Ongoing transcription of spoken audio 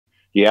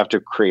You have to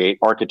create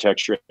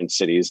architecture in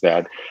cities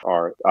that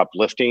are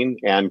uplifting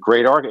and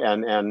great art,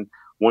 and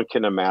one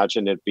can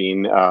imagine it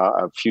being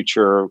a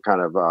future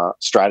kind of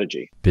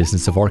strategy.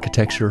 Business of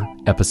Architecture,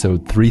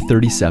 episode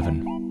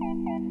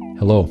 337.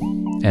 Hello,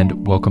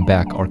 and welcome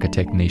back,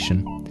 Architect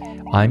Nation.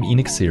 I'm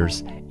Enoch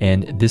Sears,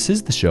 and this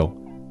is the show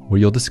where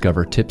you'll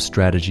discover tips,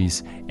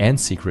 strategies, and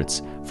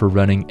secrets for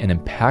running an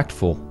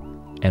impactful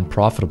and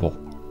profitable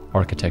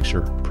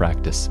architecture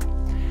practice.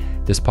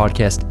 This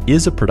podcast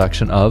is a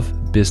production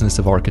of Business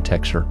of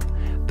Architecture,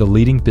 the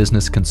leading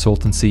business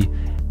consultancy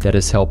that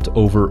has helped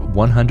over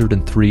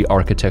 103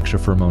 architecture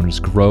firm owners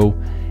grow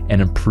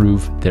and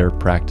improve their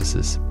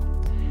practices.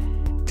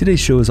 Today's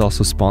show is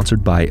also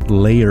sponsored by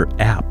Layer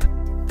App,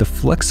 the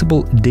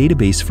flexible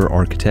database for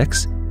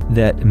architects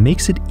that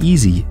makes it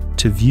easy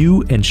to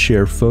view and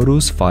share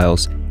photos,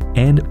 files,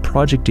 and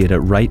project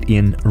data right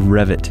in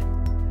Revit.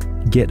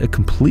 Get a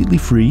completely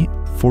free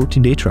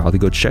 14-day trial to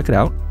go check it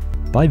out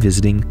by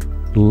visiting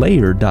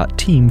layer.team/BOA.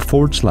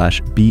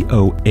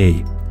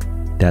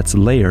 That's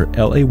layer,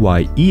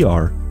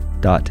 Layer,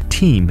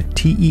 .team,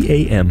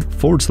 TEAM/BOA.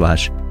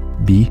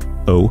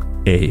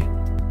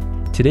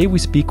 Today we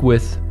speak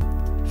with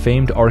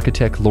famed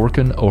architect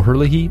Lorcan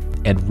O'Herlihy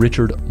and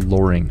Richard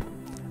Loring,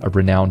 a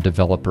renowned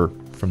developer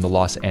from the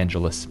Los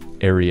Angeles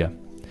area.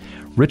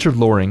 Richard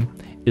Loring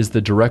is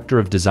the Director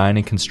of Design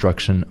and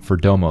Construction for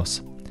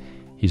Domos.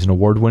 He's an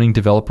award-winning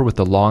developer with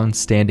a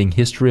long-standing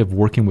history of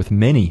working with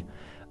many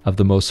of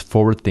the most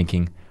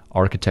forward-thinking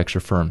architecture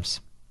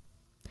firms.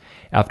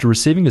 After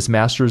receiving his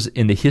master's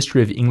in the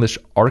history of English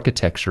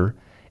architecture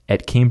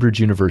at Cambridge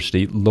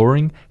University,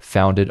 Loring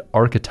founded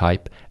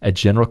Archetype, a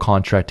general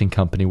contracting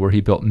company where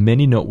he built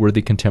many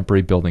noteworthy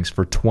contemporary buildings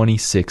for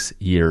 26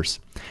 years.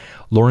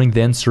 Loring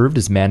then served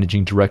as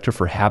managing director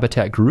for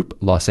Habitat Group,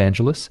 Los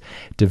Angeles,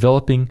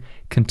 developing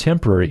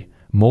contemporary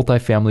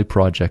multifamily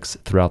projects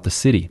throughout the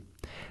city.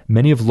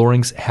 Many of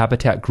Loring's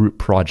Habitat Group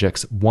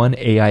projects won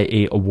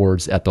AIA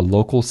awards at the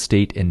local,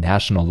 state, and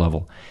national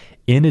level,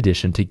 in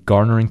addition to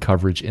garnering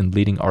coverage in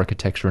leading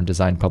architecture and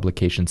design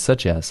publications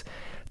such as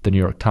the New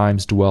York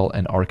Times, Dwell,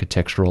 and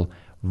Architectural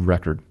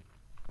Record.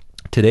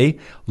 Today,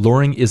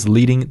 Loring is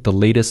leading the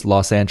latest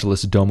Los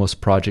Angeles Domos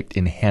project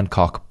in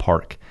Hancock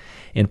Park.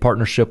 In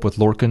partnership with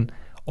Lorcan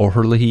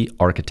O'Herlihy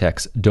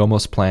Architects,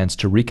 Domos plans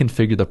to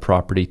reconfigure the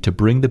property to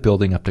bring the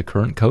building up to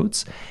current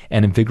codes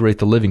and invigorate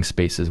the living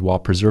spaces while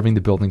preserving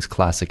the building's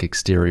classic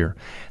exterior.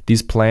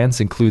 These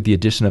plans include the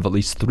addition of at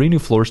least 3 new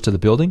floors to the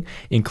building,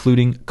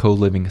 including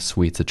co-living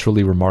suites, a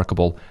truly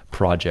remarkable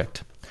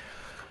project.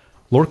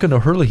 Lorcan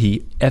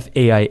O'Herlihy,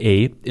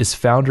 FAIA, is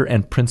founder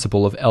and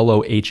principal of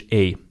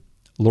LOHA,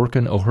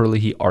 Lorcan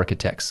O'Herlihy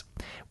Architects,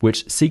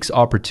 which seeks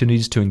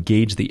opportunities to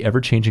engage the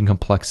ever-changing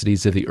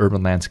complexities of the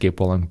urban landscape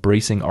while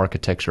embracing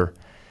architecture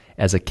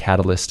as a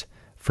catalyst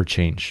for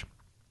change.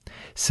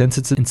 Since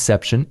its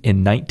inception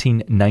in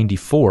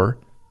 1994,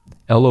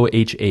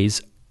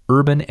 LOHA's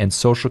urban and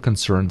social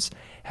concerns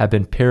have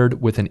been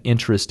paired with an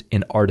interest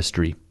in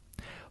artistry.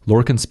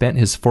 Lorcan spent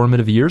his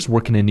formative years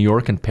working in New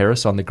York and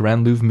Paris on the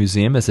Grand Louvre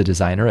Museum as a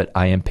designer at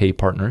IMP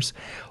Partners.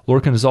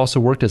 Lorcan has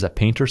also worked as a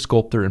painter,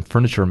 sculptor, and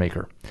furniture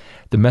maker.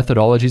 The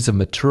methodologies of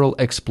material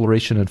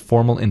exploration and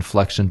formal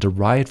inflection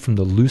derived from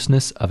the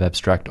looseness of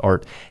abstract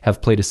art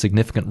have played a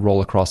significant role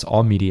across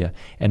all media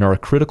and are a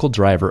critical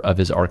driver of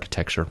his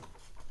architecture.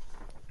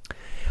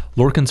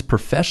 Lorcan's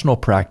professional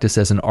practice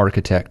as an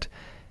architect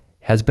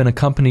has been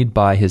accompanied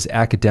by his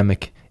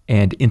academic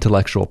and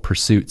intellectual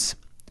pursuits.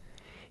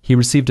 He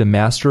received a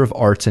Master of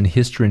Arts in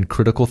History and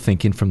Critical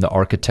Thinking from the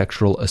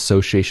Architectural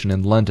Association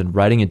in London,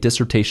 writing a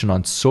dissertation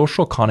on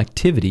social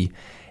connectivity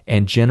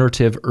and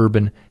generative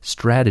urban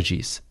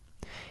strategies.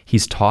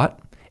 He's taught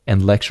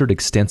and lectured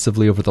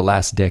extensively over the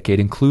last decade,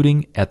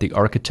 including at the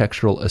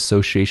Architectural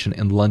Association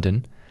in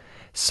London,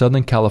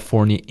 Southern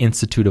California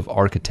Institute of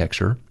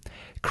Architecture,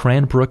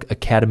 Cranbrook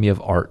Academy of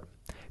Art,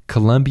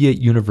 Columbia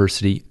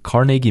University,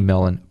 Carnegie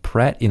Mellon,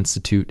 Pratt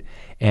Institute,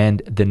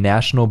 and the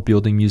National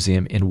Building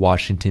Museum in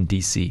Washington,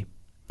 D.C.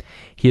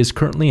 He is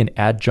currently an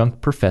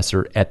adjunct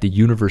professor at the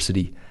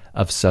University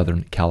of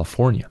Southern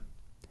California.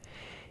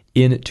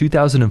 In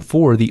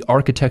 2004, the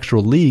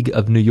Architectural League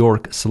of New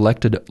York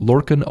selected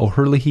Lorcan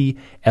O'Herlihy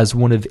as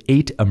one of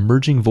 8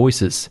 emerging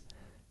voices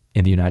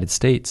in the United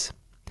States.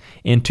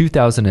 In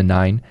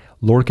 2009,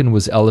 Lorcan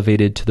was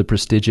elevated to the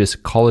prestigious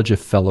College of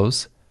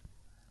Fellows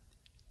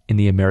in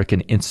the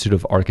American Institute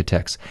of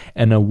Architects,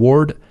 an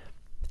award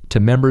to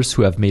members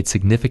who have made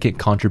significant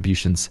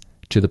contributions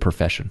to the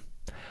profession.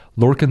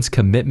 Lorcan's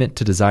commitment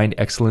to design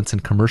excellence in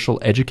commercial,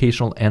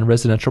 educational, and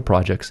residential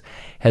projects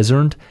has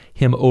earned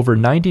him over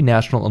 90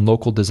 national and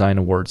local design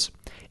awards,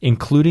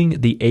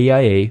 including the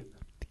AIA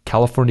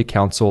California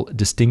Council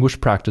Distinguished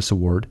Practice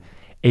Award,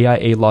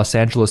 AIA Los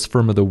Angeles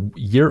Firm of the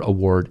Year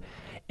Award,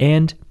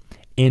 and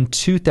in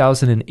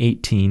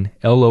 2018,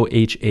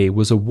 LOHA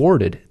was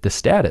awarded the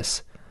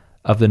status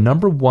of the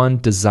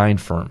 #1 design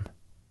firm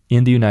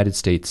in the United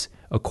States,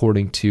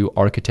 according to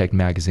Architect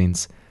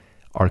Magazine's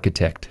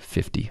Architect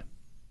 50.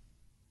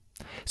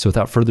 So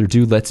without further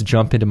ado, let's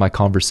jump into my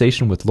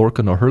conversation with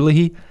Lorcan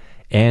O'Herlihy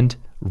and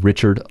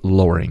Richard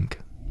Loring.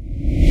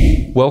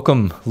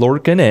 Welcome,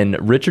 Lorcan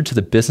and Richard, to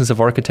the Business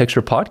of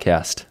Architecture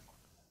podcast.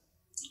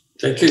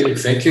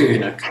 Thank you,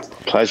 Enoch.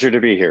 Pleasure to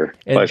be here.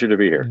 Pleasure to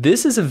be here.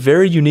 This is a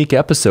very unique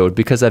episode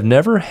because I've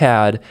never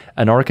had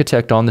an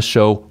architect on the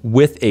show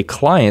with a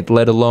client,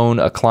 let alone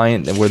a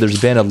client where there's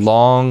been a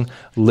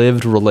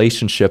long-lived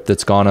relationship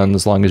that's gone on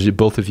as long as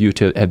both of you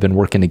have been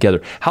working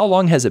together. How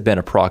long has it been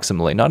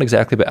approximately? Not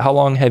exactly, but how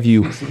long have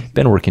you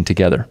been working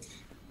together?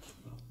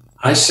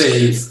 I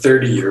say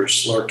 30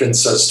 years. Lorcan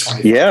says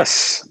 25.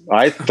 Yes,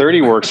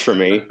 30 works for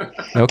me.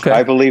 Okay.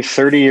 I believe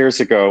 30 years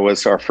ago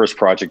was our first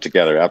project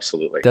together.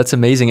 Absolutely. That's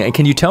amazing. And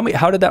can you tell me,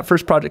 how did that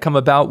first project come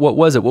about? What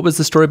was it? What was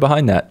the story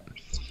behind that?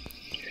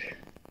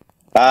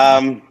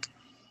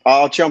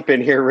 I'll jump in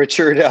here,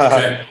 Richard.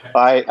 Okay.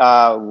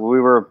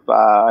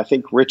 I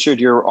think, Richard,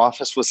 your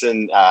office was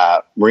in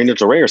Marina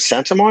del Rey or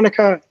Santa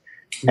Monica.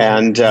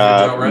 And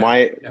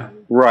my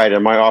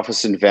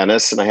office in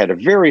Venice, and I had a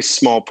very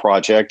small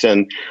project.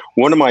 And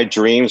one of my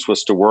dreams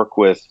was to work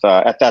with,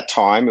 at that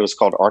time, it was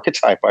called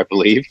Archetype, I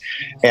believe.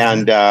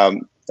 And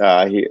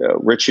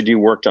Richard, you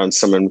worked on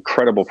some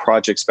incredible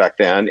projects back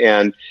then,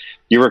 and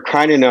you were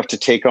kind enough to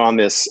take on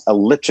this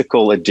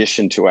elliptical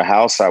addition to a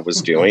house I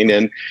was doing,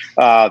 and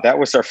that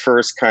was our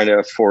first kind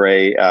of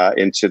foray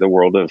into the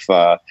world of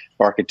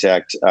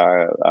architect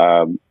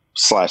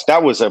slash.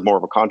 That was more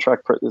of a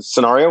contract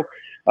scenario.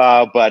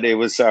 But it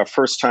was our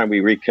first time we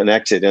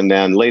reconnected. And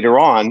then later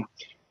on,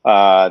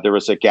 there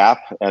was a gap.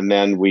 And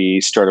then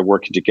we started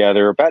working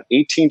together about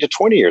 18 to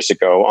 20 years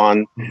ago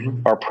on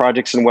our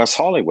projects in West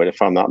Hollywood,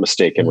 if I'm not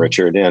mistaken,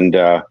 Richard. And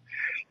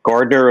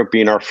Gardner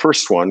being our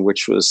first one,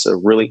 which was a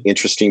really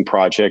interesting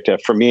project.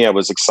 For me, I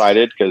was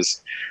excited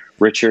because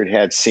Richard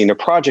had seen a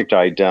project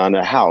I'd done,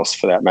 a house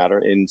for that matter,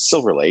 in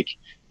Silver Lake.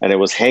 And it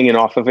was hanging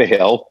off of a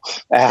hill,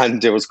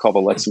 and it was called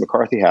the Lex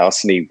McCarthy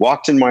House. And he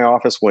walked in my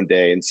office one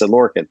day and said,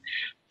 "Lorcan,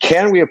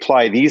 can we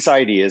apply these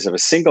ideas of a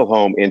single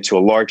home into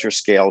a larger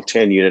scale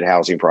 10-unit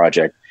housing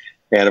project?"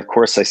 And of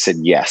course, I said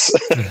yes.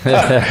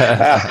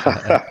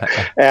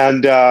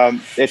 And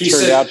it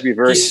turned out to be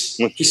very...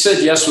 He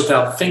said yes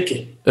without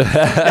thinking.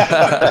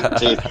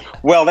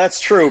 Well, that's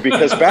true,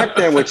 because back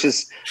then,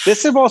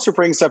 this also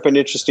brings up an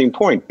interesting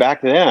point.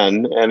 Back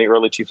then, in the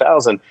early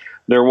 2000s,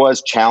 there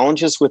was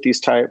challenges with these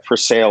type for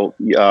sale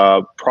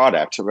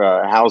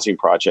housing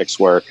projects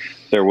where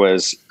there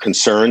was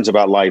concerns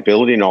about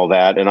liability and all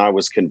that. And I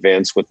was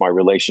convinced with my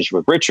relationship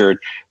with Richard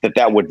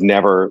that would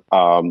never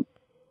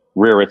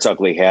rear its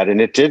ugly head.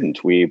 And it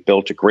didn't. We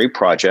built a great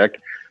project.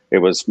 It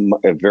was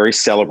very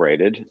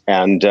celebrated.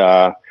 And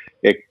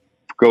it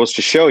goes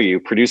to show you,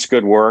 produce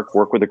good work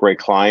with a great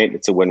client.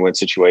 It's a win-win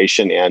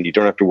situation. And you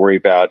don't have to worry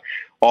about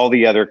all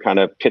the other kind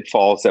of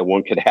pitfalls that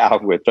one could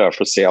have with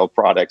for sale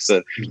products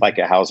like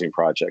a housing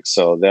project.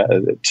 So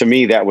to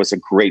me, that was a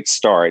great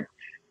start.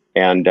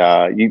 And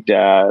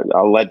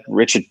I'll let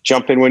Richard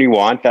jump in when you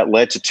want. That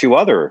led to two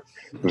other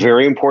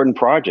very important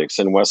projects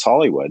in West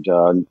Hollywood,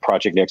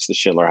 project next to the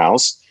Schindler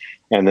House.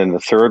 And then the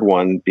third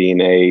one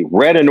being a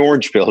red and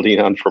orange building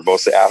on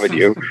Formosa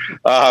Avenue.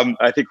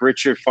 I think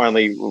Richard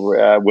finally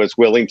was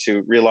willing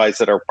to realize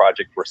that our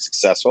project was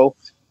successful,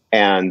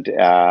 and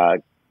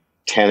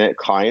tenant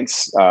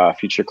clients,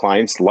 future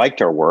clients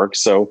liked our work.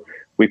 So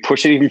we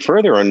pushed it even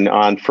further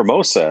on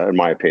Formosa, in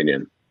my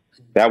opinion.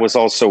 That was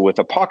also with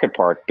a pocket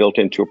park built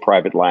into a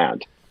private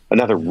land.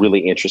 Another really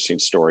interesting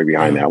story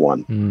behind that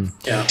one.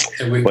 Yeah.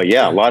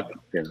 A lot.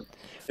 Yeah.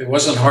 It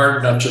wasn't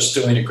hard enough just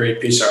doing a great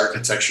piece of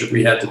architecture.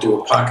 We had to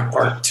do a pocket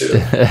park too.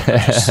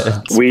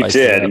 We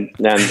did.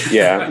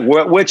 And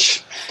what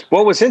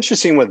was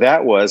interesting with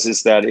that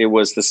is that it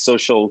was the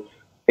social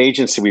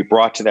agency we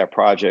brought to that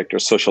project, or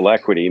social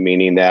equity,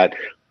 meaning that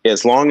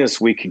as long as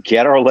we could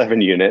get our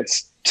 11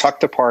 units,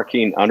 tuck the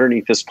parking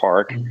underneath this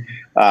park,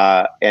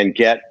 and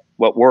get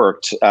what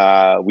worked,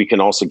 we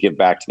can also give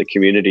back to the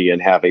community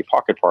and have a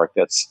pocket park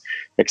that's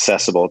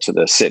accessible to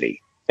the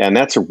city. And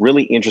that's a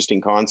really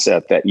interesting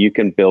concept, that you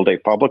can build a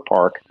pocket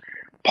park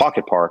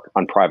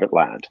on private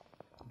land.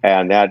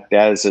 And that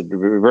is a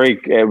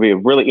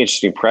really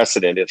interesting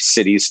precedent if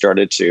cities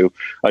started to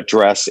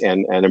address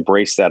and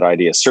embrace that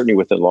idea. Certainly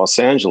within Los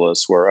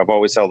Angeles, where I've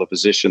always held the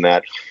position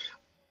that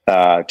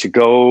to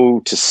go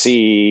to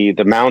see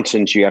the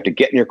mountains, you have to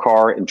get in your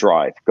car and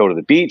drive. Go to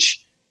the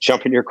beach,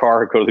 jump in your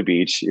car, go to the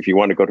beach. If you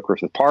want to go to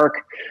Griffith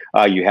Park,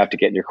 you have to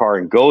get in your car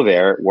and go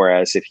there.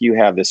 Whereas if you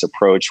have this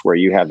approach where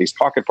you have these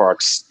pocket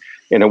parks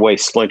in a way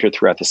splintered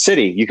throughout the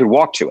city, you could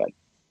walk to it.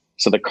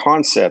 So the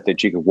concept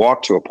that you could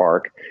walk to a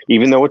park,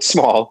 even though it's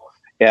small,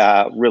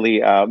 really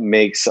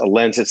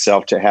lends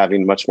itself to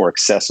having a much more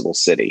accessible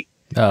city.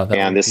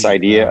 And this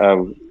idea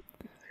of,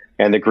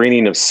 and the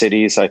greening of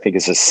cities, I think,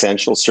 is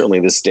essential, certainly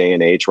this day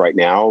and age right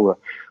now.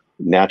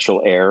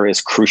 Natural air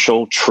is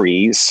crucial,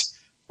 trees,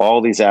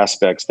 all these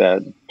aspects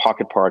that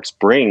pocket parks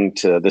bring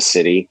to the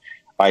city.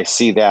 I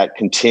see that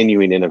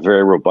continuing in a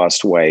very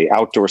robust way.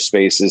 Outdoor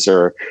spaces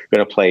are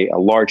going to play a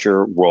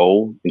larger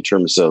role in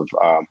terms of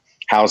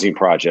housing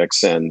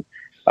projects, and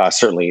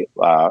certainly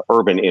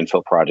urban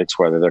infill projects,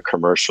 whether they're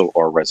commercial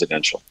or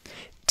residential.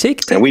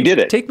 And we did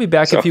it. Take me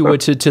back, if you would,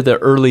 to the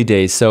early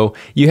days. So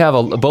you have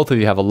both of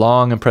you have a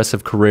long,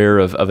 impressive career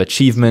of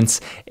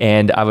achievements,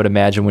 and I would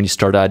imagine when you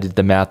started, I did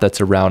the math,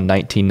 that's around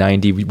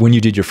 1990 when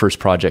you did your first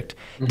project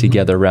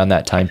together around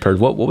that time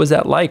period. What was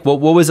that like? What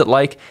was it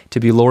like to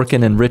be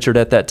Lorcan and Richard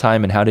at that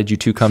time, and how did you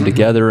two come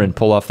together and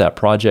pull off that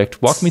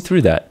project? Walk me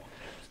through that.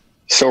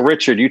 So,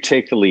 Richard, you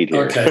take the lead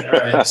here. Okay, all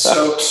right.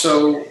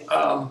 So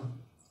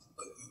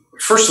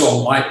first of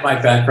all, my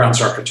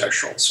background's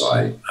architectural. So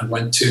I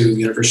went to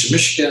University of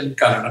Michigan,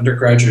 got an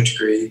undergraduate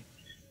degree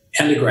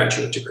and a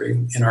graduate degree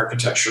in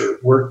architecture.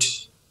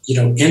 Worked,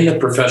 in the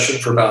profession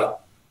for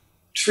about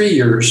 3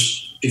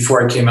 years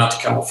before I came out to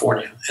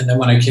California. And then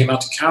when I came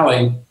out to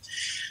Cali,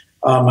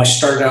 I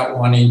started out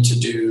wanting to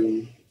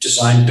do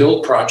design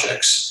build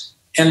projects.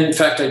 And in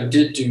fact, I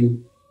did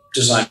do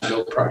design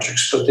build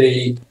projects, but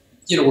they,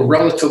 were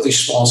relatively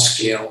small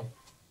scale.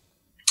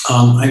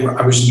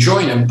 I was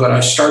enjoying them, but I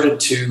started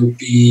to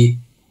be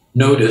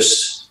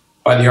noticed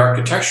by the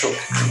architectural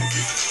community.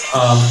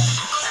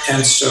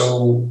 And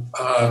so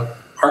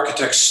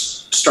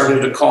architects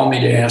started to call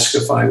me to ask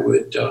if I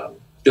would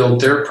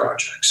build their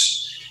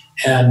projects.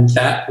 And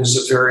that was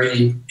a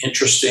very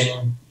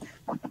interesting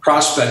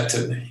prospect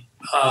to me.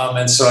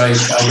 And so I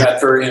got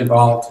very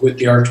involved with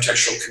the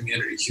architectural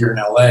community here in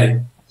LA,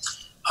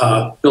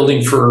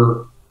 building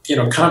for,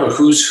 kind of a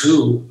who's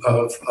who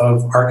of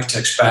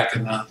architects back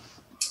in the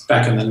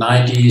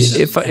 90s.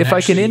 If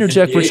I can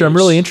interject, Richard, I'm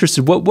really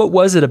interested. What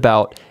was it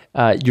about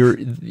your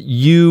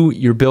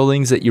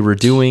buildings that you were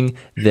doing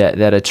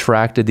that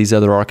attracted these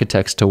other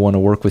architects to want to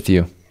work with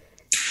you?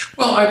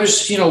 Well, I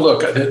was,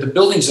 look, the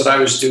buildings that I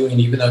was doing,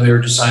 even though they were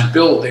design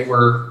build, they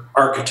were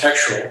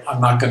architectural.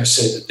 I'm not going to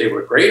say that they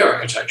were great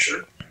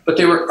architecture, but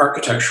they were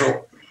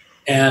architectural.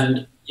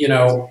 And,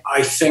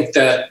 I think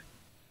that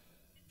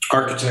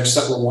architects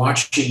that were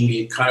watching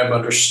me kind of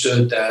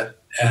understood that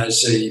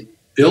as a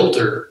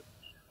builder,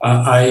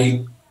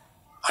 I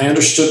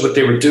understood what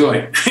they were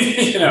doing,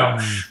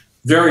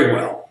 very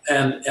well,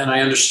 and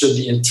I understood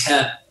the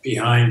intent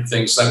behind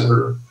things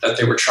that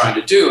they were trying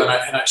to do,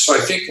 so I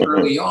think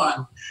early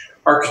on,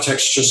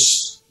 architects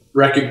just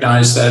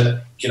recognized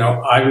that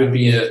I would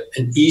be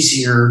an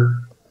easier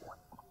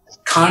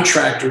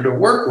contractor to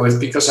work with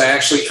because I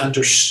actually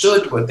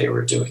understood what they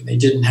were doing. They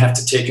didn't have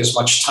to take as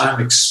much time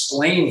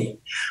explaining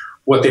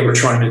what they were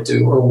trying to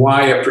do or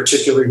why a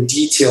particular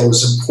detail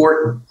was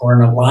important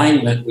or an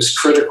alignment was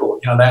critical,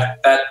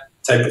 that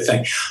type of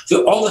thing.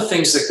 All the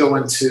things that go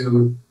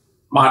into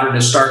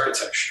modernist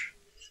architecture,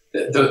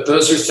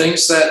 those are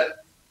things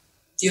that,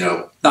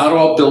 not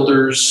all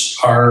builders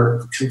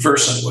are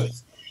conversant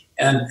with.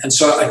 And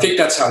so I think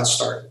that's how it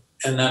started.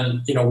 And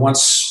then,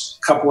 once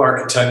a couple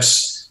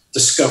architects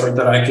discovered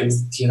that I could,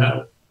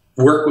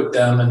 work with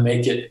them and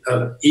make it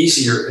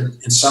easier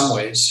in some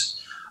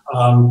ways,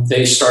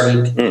 they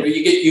started,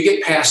 you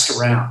get passed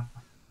around.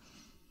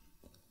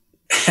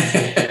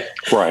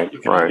 Right.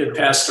 Get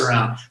passed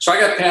around. So I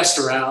got passed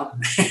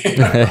around.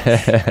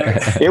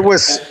 It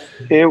was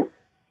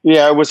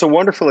a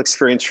wonderful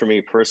experience for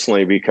me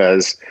personally,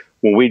 because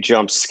when we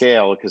jumped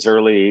scale, because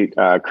early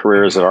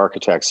careers of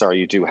architects are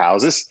you do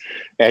houses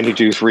and you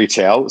do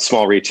retail,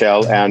 small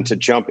retail, and to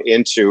jump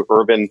into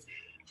urban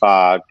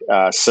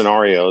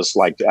scenarios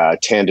like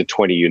 10 to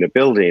 20 unit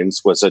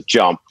buildings was a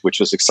jump, which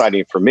was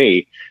exciting for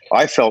me.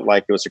 I felt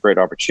like it was a great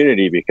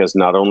opportunity because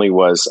not only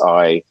was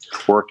I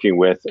working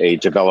with a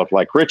developer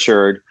like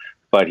Richard,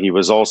 but he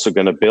was also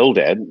going to build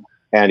it.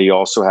 And he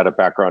also had a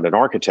background in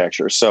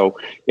architecture. So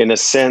in a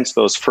sense,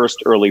 those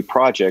first early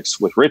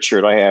projects with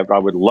Richard, I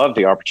would love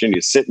the opportunity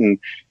to sit in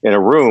a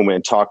room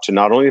and talk to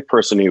not only the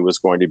person who was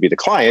going to be the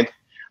client,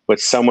 but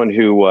someone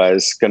who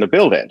was going to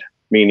build it,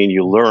 meaning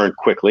you learn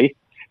quickly.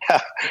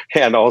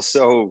 And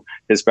also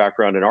his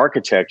background in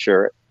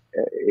architecture,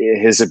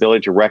 his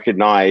ability to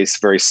recognize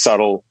very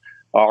subtle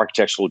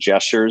architectural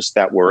gestures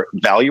that were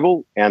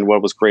valuable. And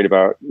what was great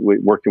about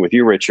working with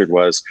you, Richard,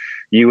 was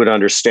you would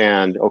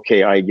understand,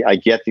 okay, I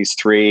get these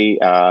three,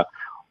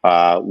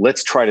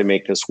 let's try to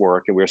make this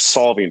work. And we're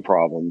solving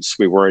problems.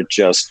 We weren't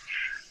just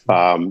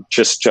pushing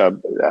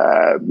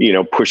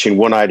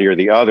one idea or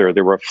the other.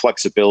 There were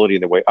flexibility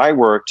in the way I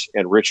worked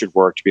and Richard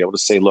worked to be able to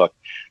say, look,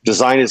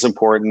 design is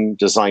important.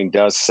 Design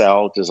does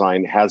sell.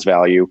 Design has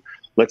value.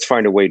 Let's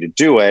find a way to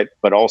do it,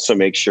 but also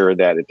make sure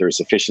that there's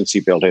efficiency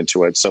built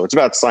into it. So it's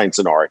about science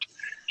and art.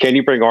 Can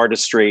you bring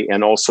artistry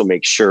and also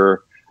make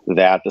sure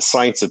that the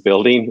science of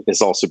building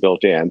is also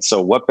built in?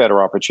 So what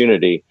better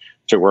opportunity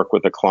to work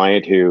with a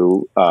client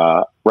who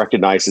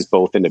recognizes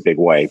both in a big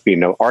way,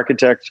 being an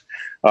architect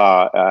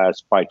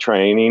by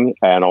training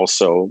and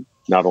also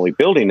not only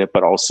building it,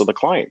 but also the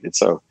client. And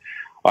so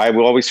I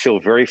will always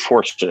feel very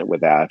fortunate with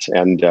that.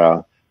 And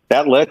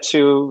that led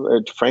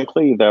to,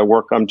 frankly, the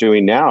work I'm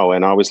doing now.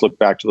 And I always look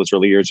back to those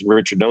early years, and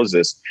Richard knows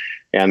this,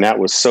 and that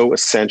was so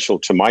essential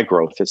to my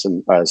growth as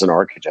an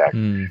architect,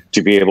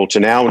 to be able to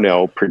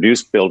now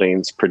produce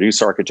buildings,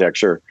 produce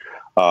architecture,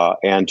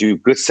 and do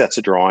good sets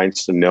of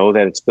drawings to know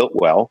that it's built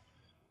well,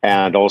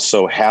 and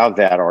also have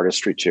that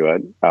artistry to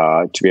it,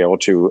 to be able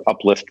to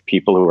uplift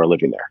people who are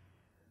living there.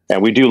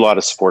 And we do a lot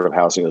of supportive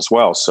housing as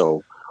well.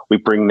 So we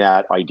bring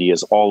that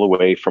ideas all the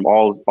way from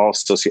all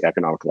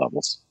socioeconomic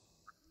levels.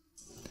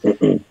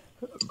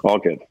 All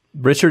good.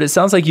 Richard, it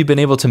sounds like you've been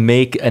able to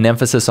make an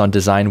emphasis on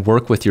design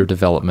work with your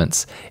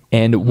developments.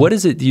 And what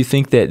is it do you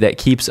think that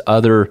keeps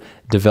other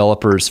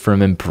developers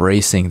from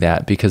embracing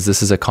that? Because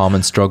this is a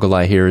common struggle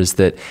I hear, is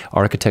that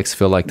architects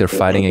feel like they're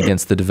fighting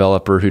against the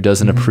developer who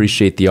doesn't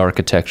appreciate the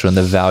architecture and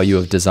the value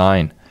of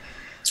design.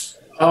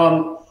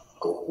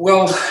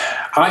 Well,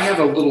 I have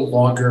a little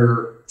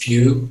longer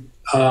view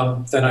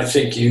than I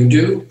think you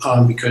do,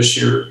 because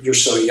you're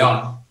so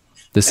young.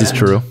 This is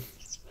true.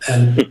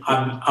 And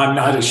I'm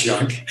not as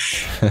young,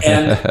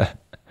 and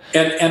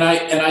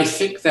I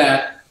think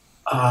that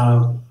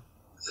the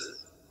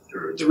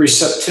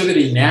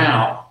receptivity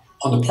now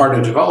on the part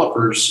of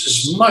developers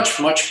is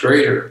much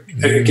greater,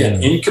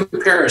 again, in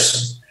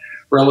comparison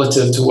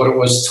relative to what it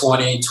was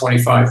 20,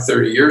 25,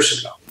 30 years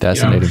ago.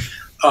 Fascinating.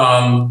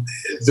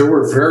 There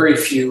were very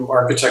few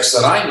architects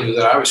that I knew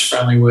that I was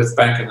friendly with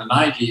back in the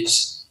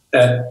 90s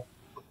that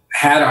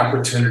had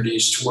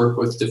opportunities to work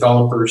with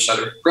developers at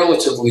a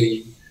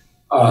relatively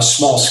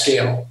small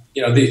scale.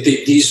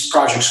 These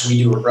projects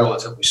we do are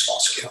relatively small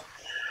scale.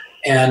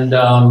 And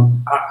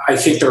I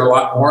think there are a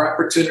lot more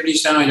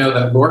opportunities now. I know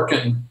that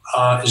Lorcan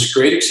is a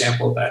great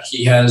example of that.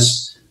 He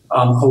has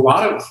a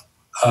lot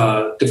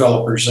of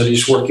developers that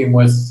he's working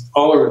with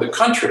all over the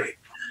country.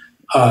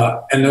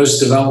 And those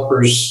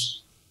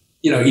developers,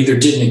 either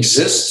didn't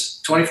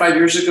exist 25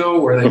 years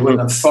ago, or they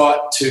wouldn't have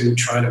thought to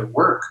try to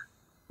work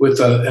with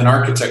an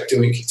architect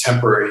doing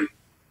contemporary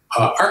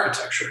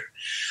architecture.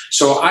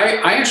 So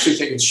I actually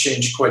think it's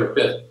changed quite a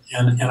bit.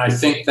 And I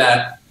think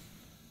that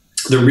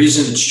the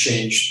reason it's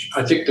changed,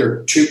 I think there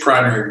are two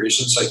primary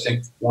reasons. I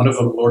think one of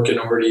them Lorcan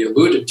already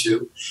alluded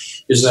to,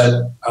 is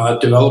that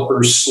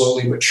developers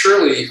slowly but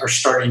surely are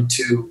starting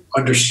to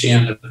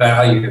understand the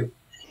value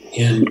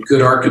in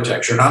good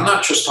architecture. And I'm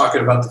not just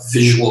talking about the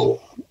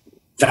visual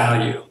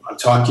value. I'm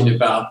talking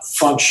about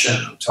function.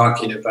 I'm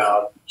talking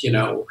about,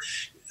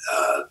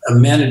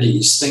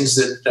 amenities, things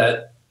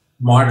that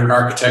modern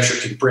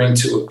architecture can bring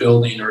to a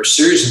building or a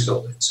series of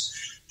buildings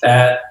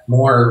that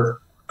more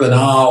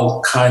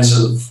banal kinds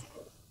of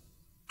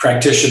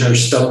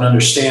practitioners don't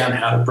understand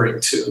how to bring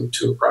to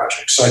a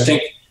project. So I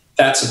think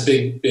that's a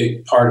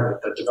big part of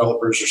it, that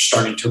developers are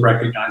starting to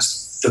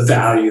recognize the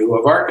value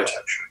of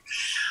architecture.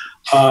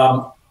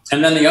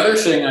 And then the other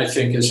thing I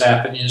think is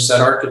happening is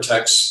that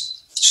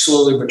architects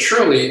slowly but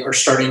surely are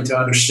starting to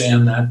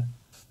understand that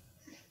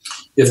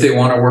if they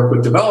want to work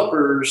with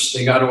developers,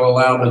 they got to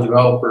allow the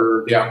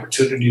developer the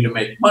opportunity to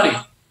make money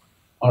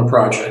on a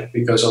project,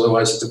 because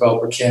otherwise the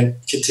developer can't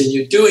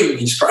continue doing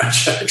these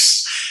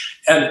projects.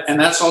 And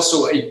that's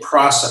also a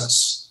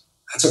process.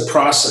 That's a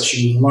process.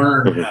 You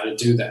learn how to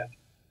do that.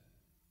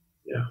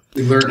 Yeah,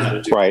 we learn how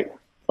to do right.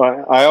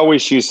 That. I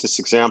always use this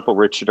example,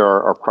 Richard,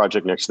 our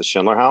project next to the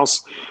Schindler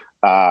House.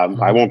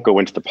 I won't go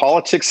into the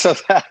politics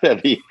of that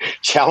and the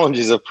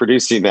challenges of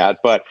producing that,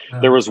 but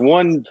there was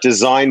one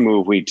design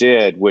move we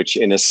did, which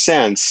in a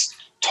sense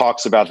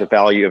talks about the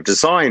value of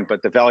design,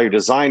 but the value of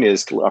design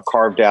is a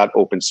carved out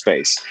open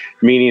space,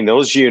 meaning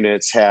those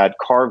units had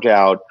carved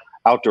out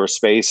outdoor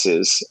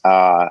spaces,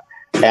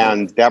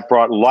 and that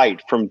brought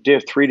light from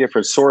three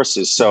different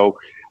sources. So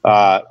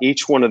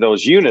each one of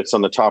those units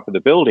on the top of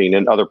the building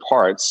and other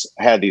parts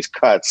had these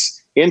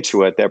cuts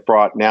into it that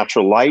brought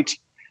natural light.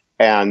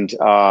 And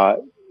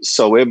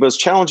so it was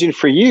challenging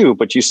for you,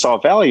 but you saw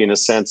value in a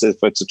sense. If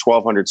it's a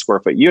 1,200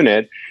 square foot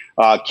unit,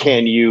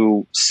 can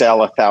you sell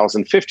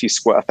 1,060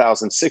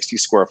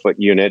 square foot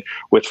unit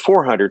with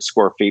 400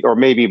 square feet, or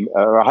maybe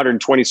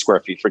 120 square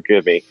feet,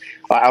 forgive me,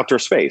 outdoor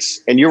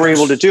space? And you were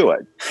able to do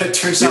it. It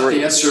turns out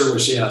the answer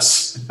was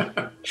yes.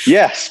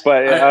 Yes,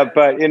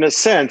 but in a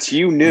sense,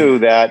 you knew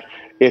that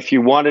if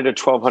you wanted a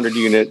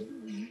 1,200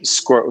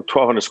 square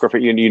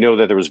foot unit, you know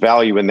that there was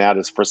value in that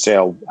as for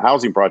sale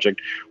housing project,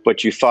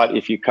 but you thought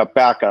if you cut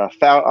back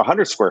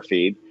 100 square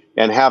feet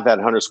and have that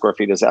 100 square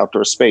feet as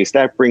outdoor space,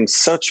 that brings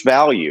such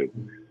value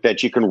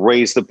that you can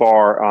raise the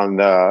bar on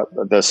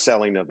the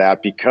selling of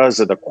that because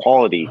of the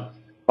quality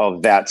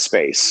of that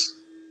space.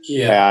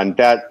 Yeah. And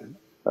that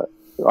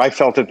I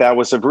felt that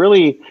was a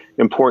really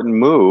important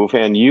move,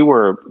 and you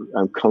were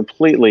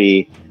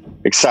completely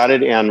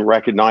excited and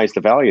recognized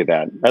the value of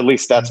that. At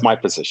least that's my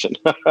position.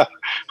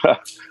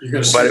 But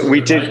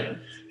we did. Right?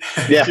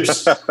 Yeah.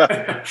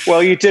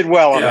 Well, you did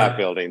well on that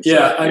building.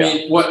 So, I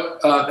mean,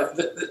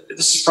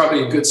 this is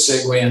probably a good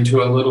segue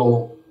into a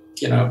little,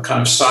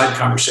 kind of side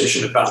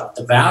conversation about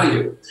the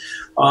value.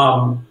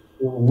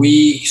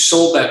 We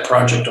sold that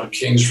project on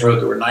Kings Road.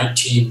 There were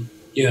 19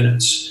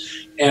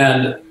 units,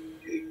 and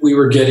we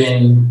were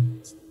getting,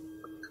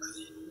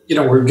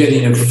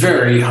 a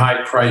very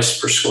high price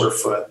per square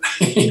foot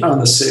on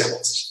the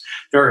sales,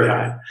 very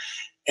high.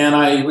 And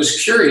I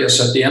was curious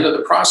at the end of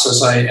the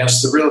process. I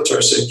asked the realtor, I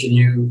said, can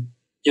you,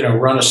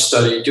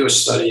 do a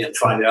study and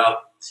find out,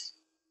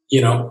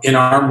 in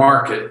our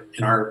market,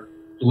 in our,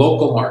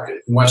 local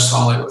market in West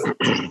Hollywood,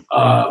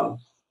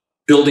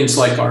 buildings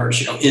like ours,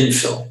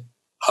 infill.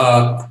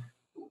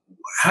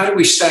 How do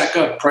we stack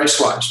up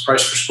price-wise,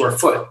 price per square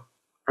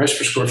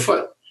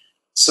foot?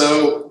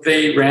 So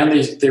they ran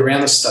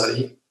the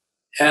study,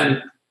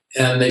 and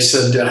they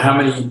said, how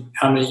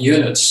many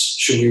units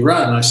should we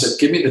run? And I said,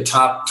 give me the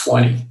top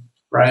 20,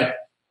 right?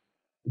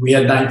 We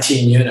had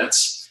 19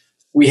 units.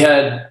 We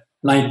had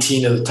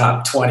 19 of the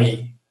top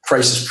 20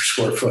 prices per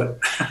square foot.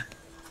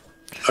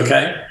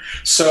 Okay,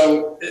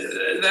 so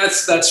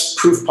that's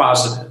proof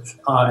positive.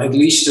 At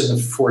least in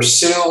the for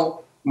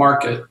sale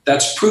market,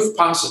 that's proof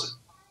positive.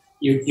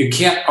 You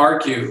can't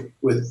argue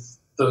with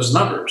those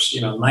numbers.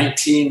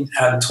 19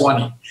 out of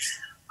 20.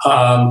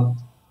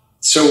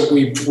 So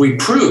we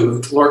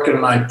proved, Lorcan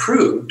and I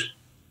proved,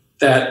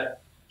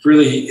 that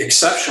really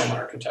exceptional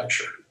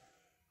architecture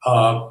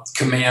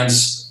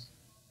commands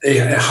a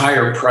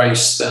higher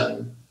price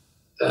than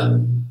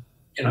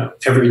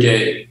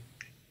everyday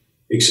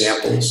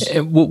examples.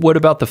 And what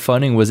about the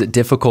funding? Was it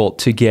difficult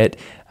to get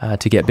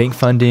bank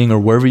funding or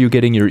wherever you're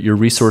getting your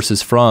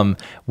resources from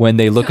when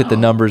they look at the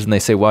numbers and they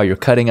say, wow, you're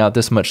cutting out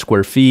this much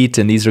square feet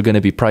and these are going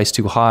to be priced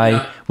too high?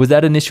 Yeah. Was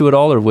that an issue at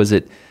all, or was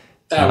it?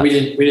 We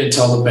didn't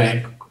tell the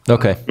bank.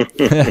 Okay,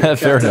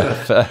 fair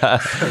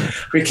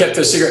enough. We kept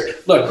a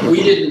secret. Look,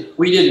 we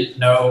didn't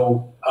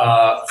know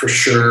for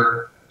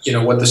sure,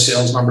 what the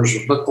sales numbers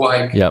would look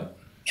like. Yep.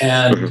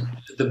 And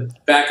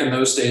back in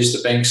those days,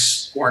 the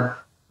banks weren't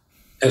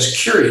as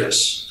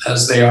curious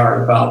as they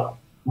are about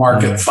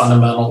market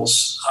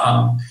fundamentals.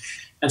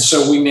 And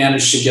so we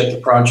managed to get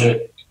the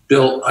project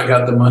built. I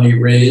got the money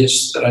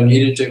raised that I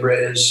needed to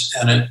raise,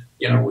 and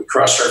we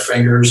crossed our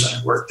fingers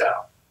and it worked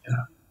out.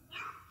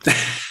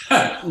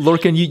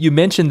 Lorcan, you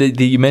mentioned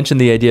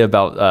the idea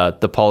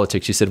about the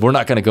politics. You said we're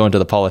not going to go into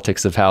the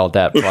politics of how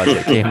that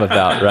project came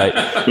about, right?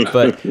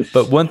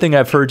 But one thing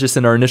I've heard just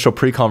in our initial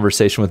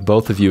pre-conversation with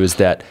both of you is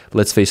that,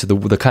 let's face it,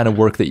 the kind of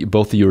work that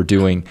both of you are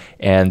doing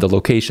and the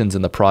locations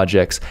and the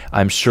projects,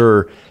 I'm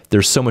sure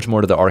there's so much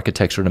more to the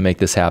architecture to make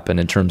this happen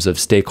in terms of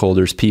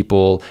stakeholders,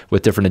 people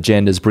with different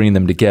agendas, bringing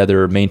them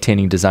together,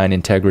 maintaining design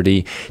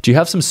integrity. Do you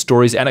have some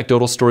stories,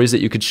 anecdotal stories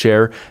that you could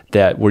share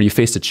where you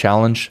faced a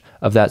challenge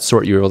of that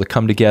sort, you were able to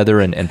come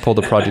together and pull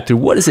the project through?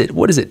 What does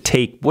it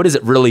take? What does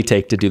it really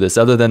take to do this,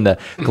 other than the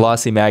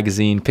glossy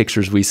magazine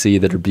pictures we see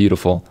that are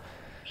beautiful?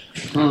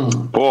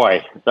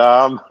 Boy,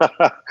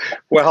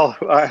 well,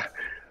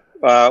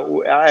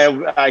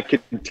 I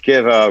could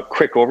give a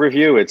quick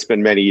overview. It's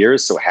been many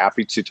years, so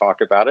happy to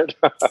talk about it.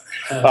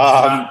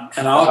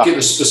 And I'll give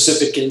a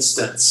specific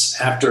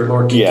instance after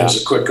Lorcan gives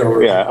a quick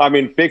overview. Yeah, I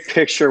mean, big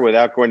picture,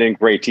 without going into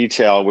great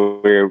detail,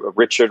 where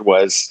Richard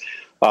was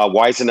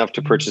wise enough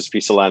to purchase a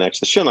piece of land next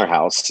to the Schindler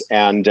House.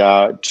 And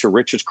to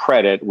Richard's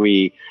credit,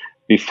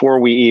 before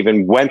we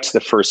even went to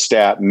the first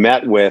step,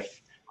 met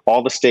with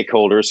all the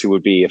stakeholders who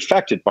would be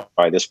affected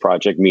by this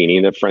project,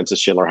 meaning the Friends of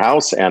Schindler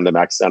House and the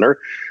Mack Center.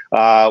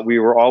 We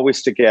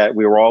always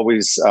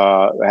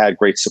had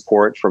great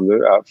support from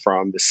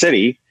the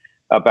city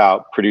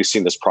about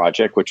producing this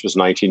project, which was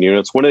 19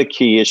 units. One of the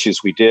key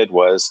issues we did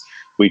was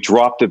we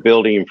dropped the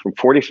building from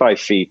 45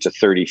 feet to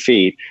 30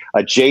 feet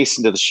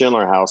adjacent to the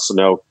Schindler House, so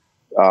no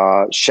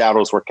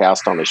shadows were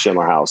cast on the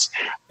Schindler House.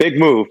 Big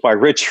move by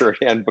Richard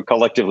and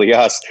collectively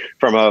us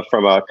from a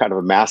kind of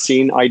a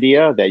massing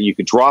idea that you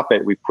could drop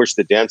it. We pushed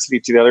the density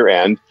to the other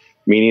end,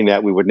 meaning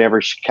that we would never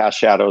cast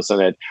shadows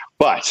on it.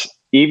 But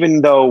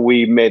even though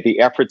we made the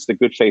efforts, the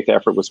good faith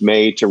effort was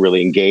made to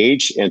really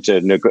engage and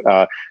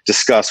to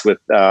discuss with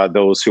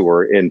those who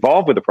were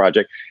involved with the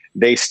project,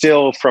 they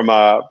still, from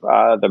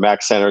the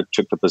Mack Center,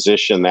 took the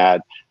position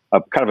that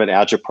kind of an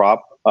agitprop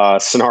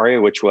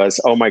scenario, which was,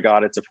 oh my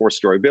God, it's a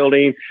 4-story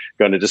building,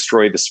 going to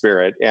destroy the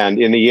spirit. And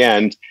in the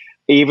end,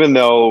 even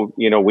though,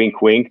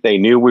 wink, wink, they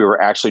knew we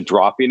were actually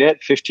dropping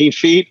it 15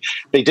 feet,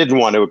 they didn't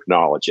want to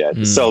acknowledge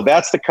it. So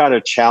that's the kind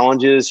of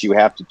challenges you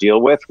have to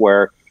deal with,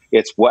 where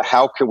it's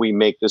how can we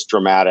make this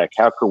dramatic?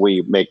 How can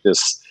we make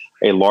this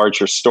a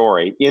larger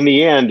story? In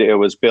the end, it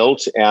was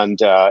built, and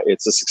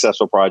it's a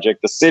successful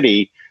project. The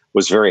city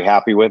was very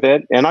happy with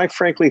it. And I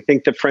frankly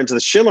think the Friends of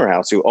the Schindler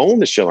House, who own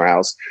the Schindler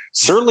House,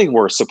 certainly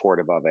were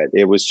supportive of it.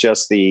 It was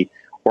just the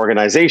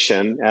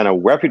organization, and a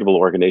reputable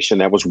organization,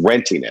 that was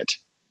renting it.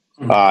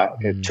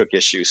 It took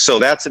issue. So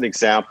that's an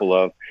example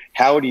of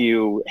how do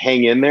you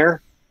hang in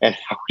there and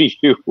how do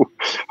you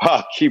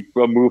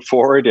move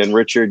forward. And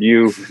Richard,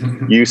 you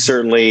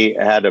certainly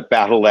had to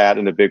battle that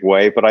in a big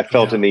way. But I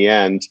felt in the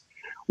end,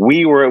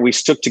 we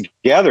stuck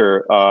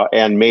together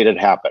and made it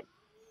happen.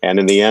 And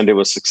in the end, it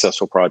was a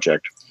successful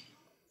project.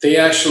 They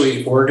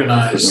actually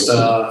organized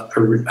a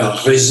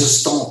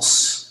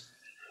resistance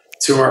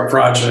to our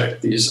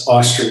project, these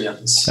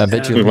Austrians. I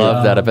bet you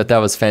love that. I bet that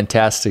was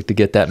fantastic to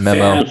get that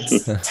memo.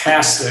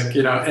 Fantastic,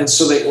 And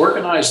so they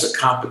organized a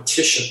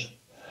competition.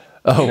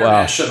 Oh,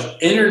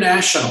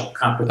 International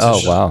competition.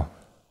 Oh, wow.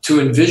 To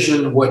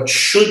envision what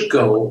should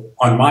go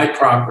on my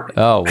property.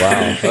 Oh,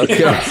 wow.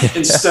 Okay.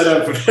 instead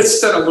of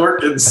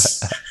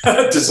Lorcan's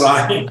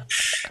design.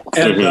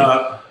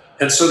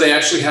 And so they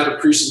actually had a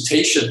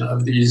presentation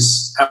of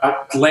these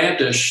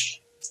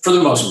outlandish, for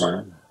the most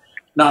part,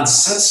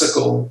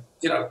 nonsensical,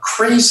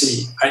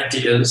 crazy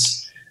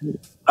ideas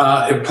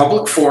in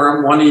public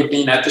forum one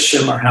evening at the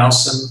Schindler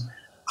House. And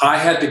I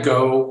had to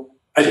go,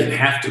 I didn't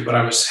have to, but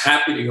I was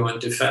happy to go and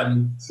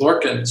defend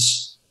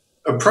Lorcan's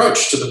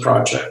approach to the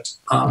project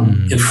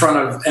in front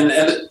of, and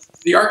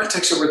the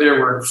architects that were there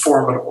were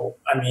formidable.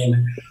 I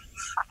mean,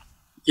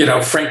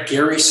 Frank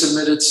Gehry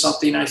submitted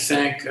something, I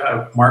think.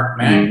 Mark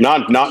Mang.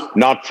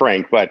 Not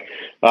Frank, but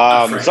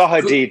Frank.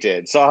 Zaha Hadid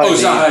did. Zaha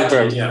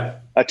Hadid, yeah.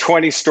 A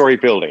 20-story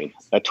building.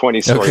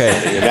 Building,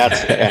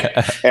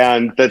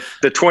 and the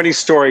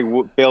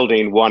 20-story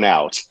building won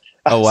out.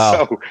 Oh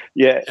wow! So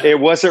it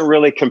wasn't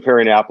really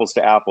comparing apples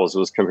to apples. It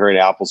was comparing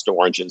apples to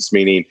oranges,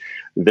 meaning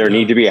there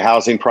need to be a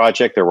housing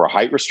project. There were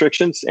height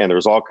restrictions, and there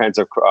was all kinds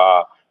of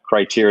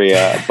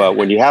criteria. But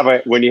when you have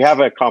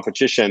a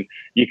competition,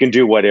 you can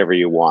do whatever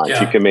you want.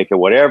 You can make it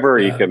whatever.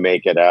 You can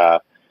make it a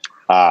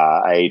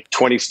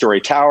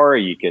 20-story tower.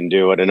 You can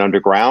do it an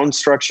underground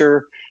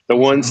structure. The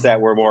ones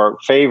that were more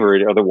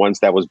favored are the ones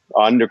that was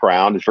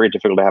underground. It's very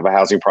difficult to have a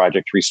housing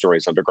project 3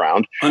 stories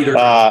underground.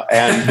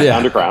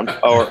 Underground.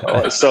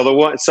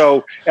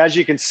 So as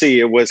you can see,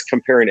 it was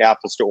comparing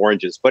apples to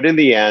oranges. But in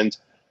the end,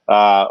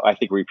 I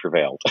think we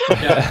prevailed.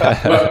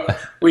 Well,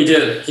 we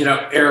did.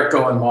 Eric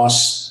Owen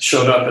Moss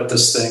showed up at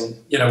this thing,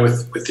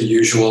 with his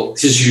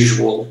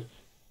usual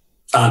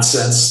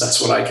nonsense.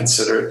 That's what I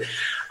consider it.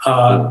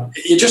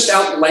 Just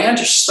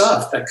outlandish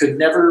stuff that could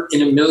never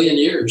in a million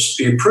years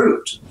be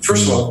approved.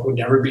 First of all, could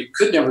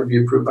never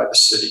be approved by the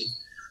city.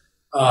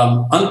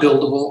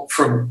 Unbuildable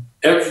from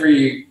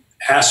every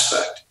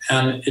aspect.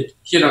 And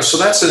so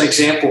that's an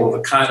example of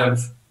the kind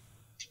of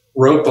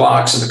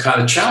roadblocks and the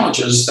kind of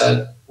challenges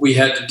that we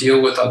had to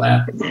deal with on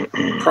that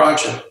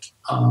project.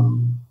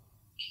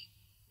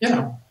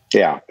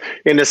 Yeah.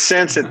 In a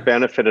sense, it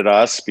benefited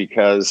us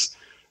because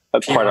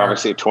quite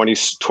obviously a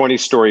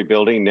 20-story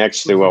building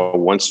next to a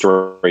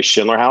 1-story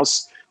Schindler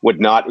House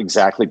would not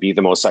exactly be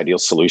the most ideal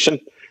solution.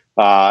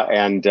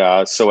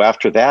 So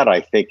after that,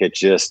 I think it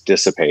just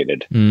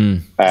dissipated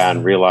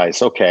and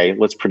realized, okay,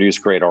 let's produce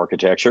great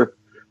architecture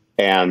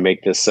and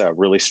make this a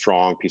really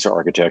strong piece of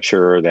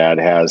architecture that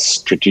has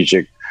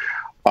strategic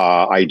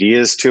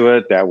ideas to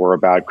it that were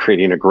about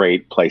creating a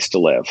great place to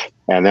live.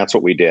 And that's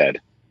what we did.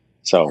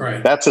 So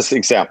that's an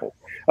example.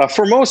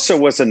 Formosa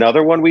was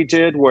another one we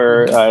did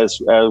where,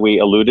 as we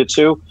alluded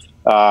to,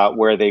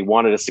 where they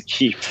wanted us to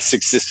keep this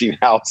existing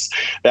house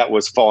that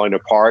was falling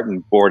apart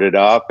and boarded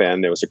up,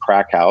 and there was a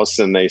crack house,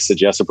 and they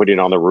suggested putting it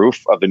on the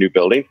roof of the new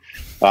building.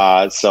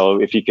 So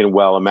if you can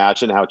well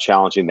imagine how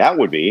challenging that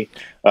would be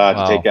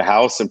to take a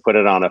house and put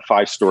it on a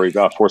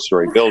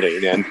 4-story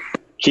building and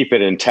keep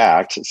it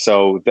intact.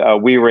 So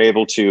we were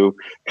able to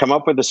come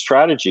up with a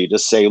strategy to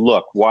say,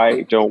 look,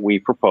 why don't we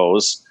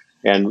propose?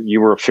 And you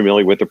were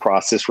familiar with the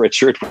process,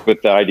 Richard,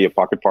 with the idea of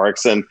pocket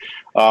parks. And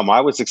I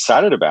was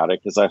excited about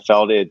it because I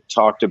felt it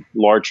talked a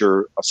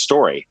larger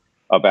story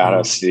about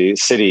how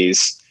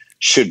cities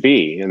should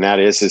be. And that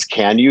is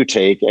can you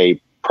take a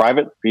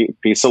private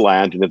piece of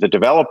land and if the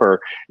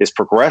developer is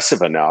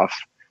progressive enough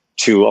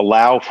to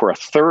allow for a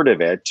third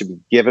of it to be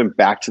given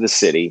back to the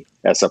city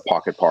as a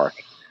pocket park,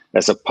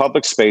 as a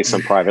public space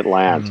on private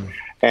land.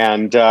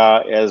 And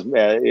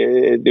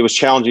it was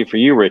challenging for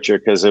you,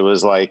 Richard, because it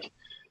was like,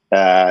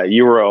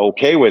 you were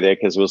okay with it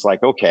because it was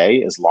like,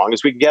 okay, as long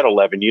as we can get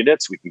 11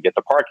 units, we can get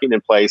the parking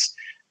in place.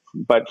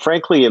 But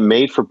frankly, it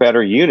made for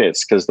better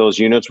units because those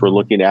units were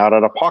looking out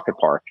at a pocket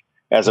park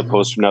as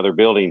opposed to another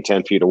building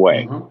 10 feet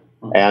away.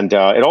 And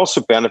it also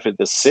benefited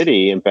the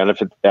city and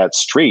benefited that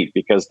street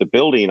because the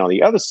building on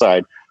the other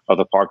side of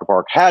the pocket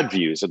park had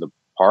views of the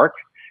park.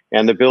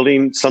 And the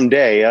building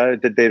someday,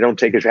 they don't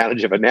take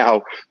advantage of it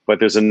now, but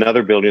there's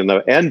another building on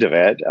the end of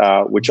it,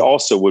 which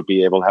also would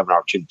be able to have an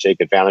opportunity to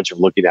take advantage of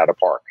looking at a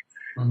park.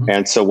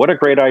 And so what a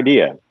great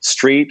idea.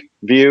 Street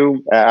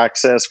view,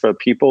 access for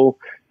people,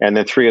 and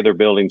then 3 other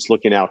buildings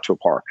looking out to a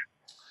park.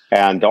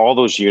 And all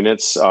those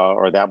units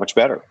are that much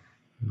better.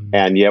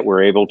 And yet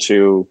we're able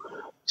to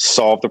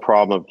solve the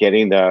problem of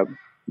getting the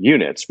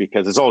units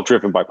because it's all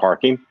driven by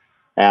parking.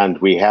 And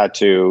we had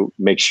to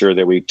make sure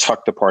that we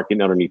tucked the parking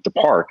underneath the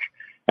park.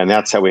 And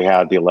that's how we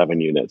had the 11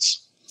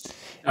 units.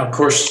 Now, of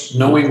course,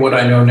 knowing what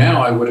I know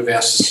now, I would have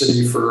asked the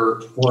city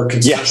for more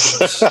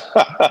concessions.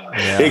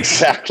 Yes,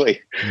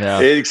 exactly. Yeah.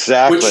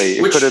 Exactly.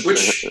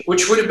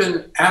 Which would have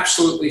been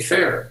absolutely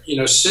fair.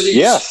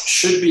 Cities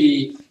should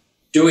be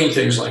doing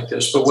things like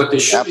this, but what they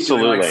should be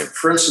doing, like,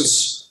 for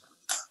instance,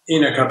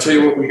 Enoch, I'll tell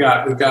you what we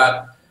got. We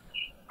got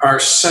our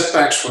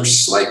setbacks were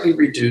slightly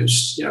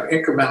reduced,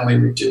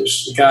 incrementally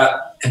reduced. We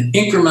got an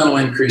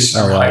incremental increase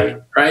in our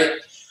height, right?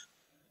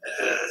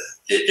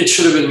 It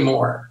should have been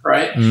more,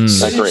 right?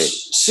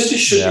 Cities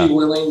should be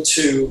willing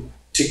to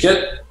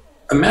get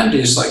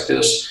amenities like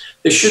this.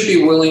 They should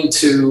be willing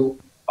to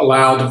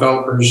allow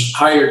developers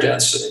higher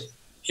density,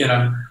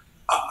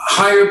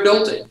 higher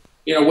building.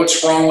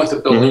 What's wrong with a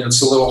building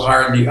that's a little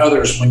higher than the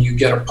others when you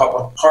get a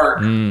public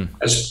park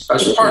as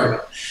part of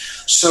it?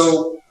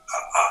 So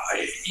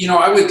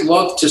I would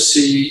love to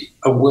see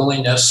a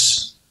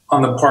willingness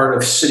on the part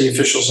of city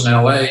officials in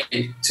LA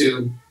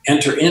to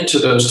enter into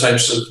those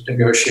types of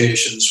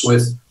negotiations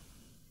with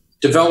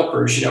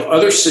developers.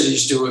 Other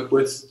cities do it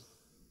with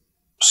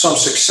some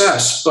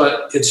success,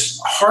 but it's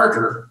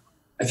harder.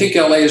 I think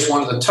LA is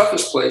one of the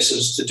toughest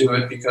places to do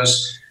it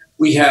because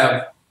we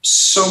have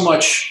so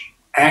much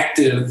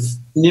active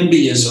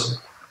NIMBYism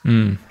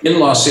in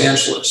Los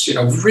Angeles,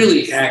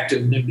 really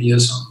active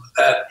NIMBYism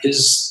that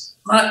is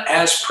not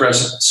as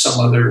present in some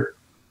other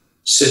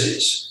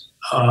cities.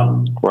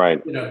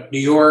 Right. New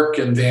York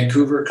and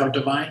Vancouver come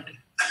to mind.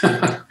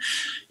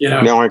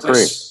 No, I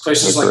agree.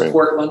 Places like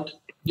Portland,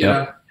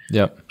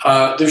 Yep.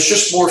 There's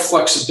just more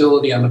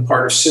flexibility on the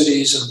part of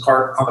cities and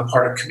on the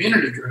part of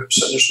community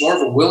groups. And there's more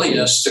of a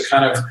willingness to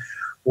kind of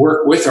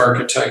work with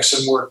architects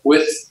and work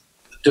with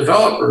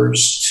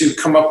developers to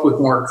come up with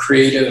more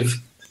creative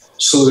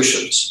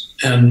solutions.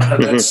 And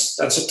that's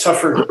a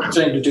tougher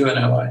thing to do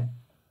in LA.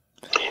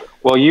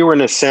 Well, you were, in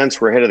a sense,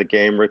 were ahead of the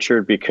game,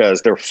 Richard,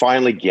 because they're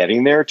finally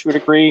getting there to a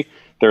degree.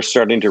 They're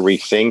starting to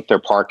rethink their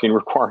parking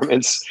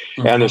requirements,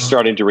 and they're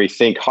starting to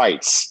rethink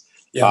heights.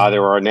 Yeah.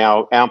 There are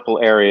now ample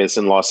areas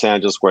in Los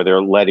Angeles where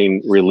they're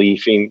letting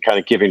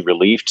giving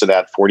relief to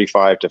that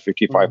 45 to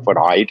 55 foot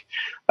height.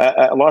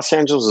 Los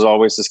Angeles is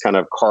always this kind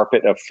of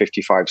carpet of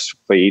 55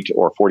 feet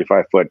or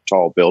 45 foot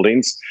tall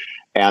buildings,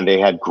 and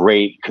they had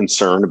great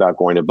concern about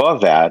going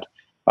above that.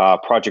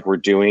 Project we're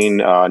doing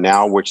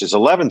now, which is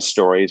 11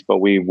 stories, but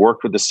we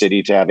worked with the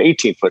city to have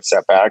 18-foot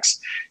setbacks.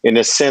 In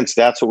a sense,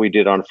 that's what we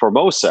did on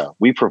Formosa.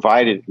 We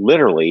provided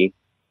literally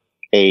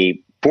a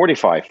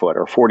 45-foot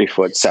or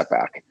 40-foot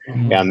setback,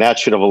 and that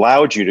should have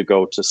allowed you to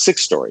go to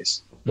 6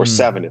 stories or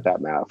 7,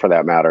 for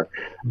that matter,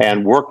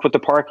 and work with the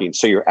parking.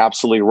 So you're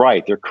absolutely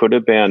right. There could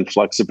have been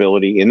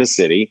flexibility in the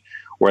city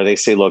where they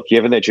say, look,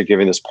 given that you're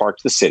giving this park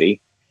to the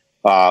city,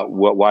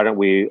 why don't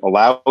we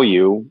allow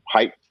you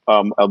height?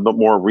 A bit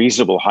more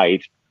reasonable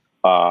height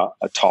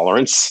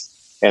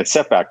tolerance and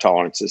setback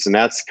tolerances. And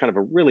that's kind of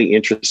a really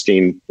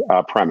interesting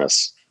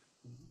premise.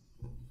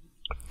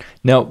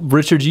 Now,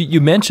 Richard, you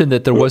mentioned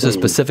that there was a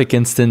specific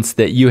instance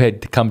that you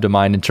had come to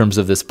mind in terms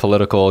of this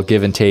political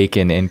give and take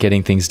and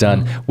getting things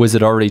done. Was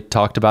it already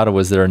talked about, or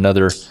was there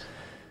another?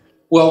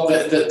 Well,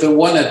 the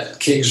one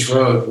at Kings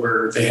Road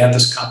where they had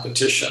this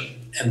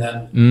competition, and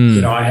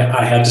then I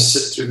had to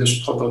sit through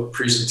this public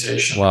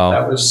presentation. Wow.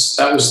 That was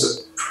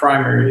the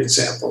primary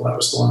example. That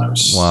was the one I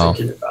was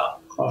thinking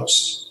about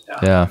most.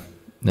 Yeah.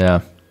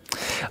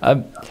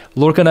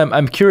 Lorcan,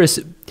 I'm curious.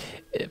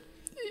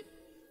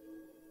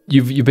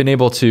 You've been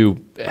able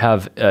to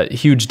have a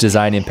huge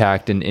design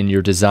impact in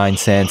your design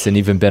sense, and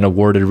even been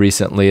awarded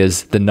recently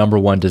as the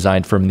 #1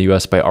 design firm in the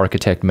U.S. by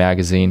Archetype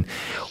magazine.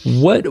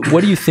 What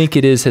do you think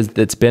it is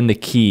that's been the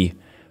key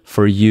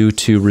for you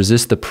to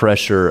resist the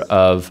pressure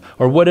of,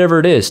 or whatever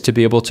it is, to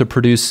be able to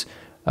produce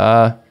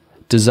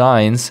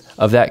designs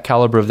of that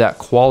caliber, of that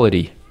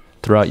quality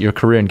throughout your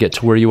career and get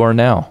to where you are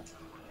now?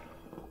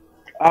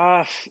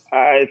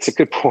 It's a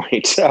good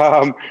point.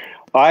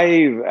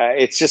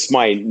 It's just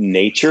my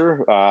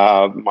nature,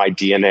 my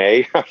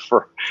DNA,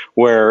 for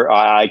where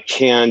I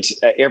can't.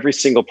 Every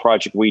single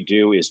project we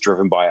do is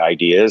driven by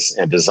ideas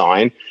and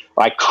design.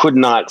 I could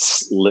not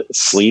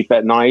sleep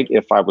at night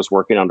if I was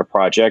working on a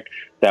project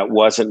that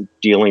wasn't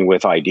dealing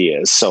with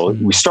ideas. So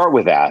we start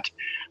with that.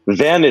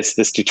 Then it's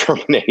this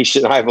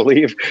determination, I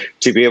believe,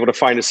 to be able to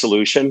find a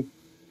solution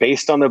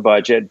based on the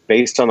budget,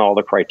 based on all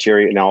the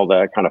criteria and all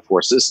the kind of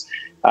forces.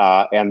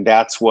 And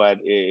that's what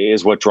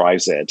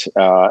drives it.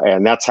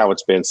 And that's how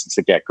it's been since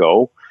the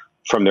get-go,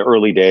 from the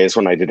early days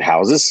when I did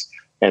houses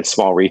and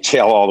small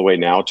retail, all the way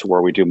now to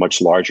where we do much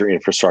larger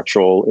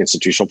infrastructural,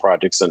 institutional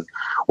projects and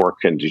work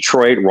in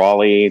Detroit,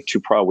 Raleigh.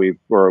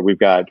 We've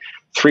got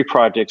 3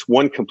 projects,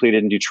 1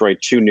 completed in Detroit,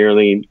 2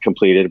 nearly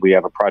completed. We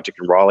have a project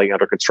in Raleigh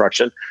under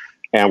construction.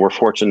 And we're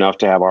fortunate enough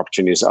to have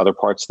opportunities in other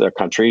parts of the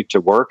country to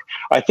work.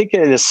 I think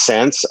in a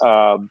sense,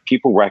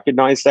 people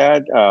recognize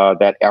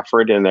that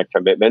effort and that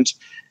commitment.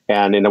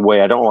 And in a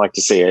way, I don't like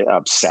to say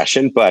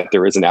obsession, but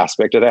there is an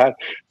aspect of that,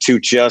 to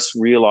just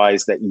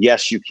realize that,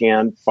 yes, you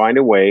can find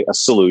a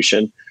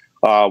solution.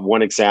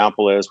 One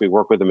example is we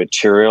work with a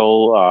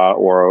material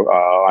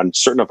on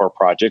certain of our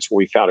projects where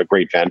we found a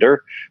great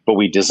vendor, but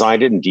we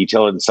designed it and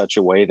detailed it in such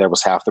a way that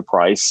was half the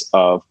price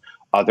of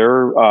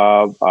other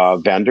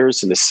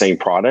vendors in the same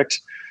product.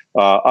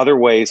 Other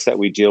ways that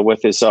we deal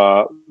with is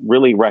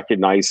really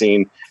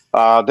recognizing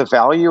the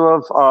value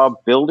of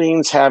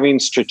buildings having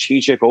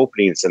strategic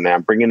openings in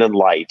them, bringing in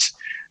light.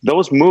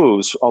 Those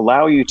moves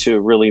allow you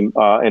to really,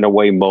 in a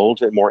way,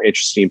 mold a more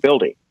interesting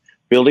building.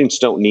 Buildings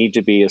don't need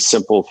to be a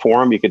simple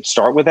form. You could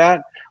start with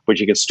that, but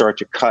you can start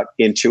to cut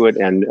into it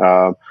and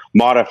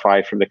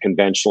modify from the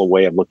conventional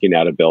way of looking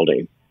at a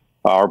building.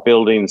 Our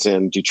buildings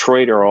in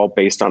Detroit are all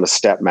based on a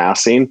step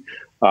massing.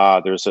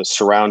 There's a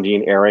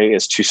surrounding area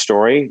is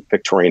 2-story,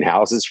 Victorian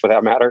houses for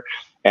that matter.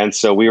 And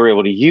so we were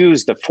able to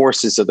use the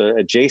forces of the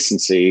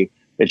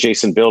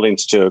adjacent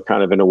buildings to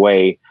kind of, in a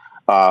way,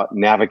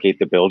 navigate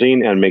the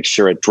building and make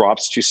sure it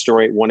drops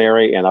 2-story in one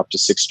area and up to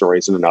 6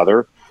 stories in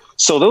another.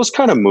 So those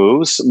kind of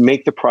moves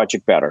make the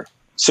project better.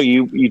 So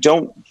you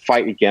don't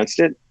fight against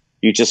it,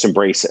 you just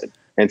embrace it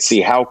and see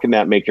how can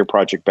that make your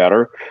project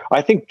better.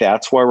 I think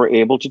that's why we're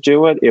able to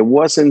do it. It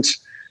wasn't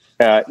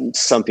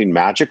something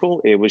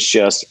magical. It was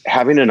just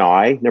having an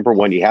eye. Number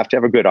one, you have to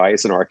have a good eye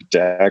as an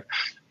architect,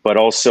 but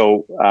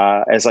also,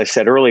 as I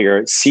said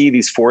earlier, see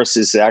these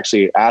forces as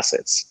actually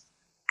assets.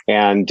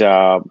 And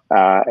that,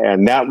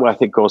 I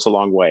think, goes a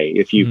long way.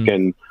 If you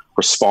can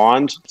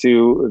respond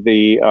to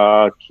the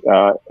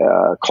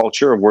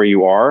culture of where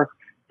you are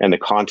and the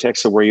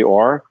context of where you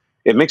are,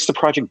 it makes the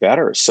project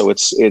better. So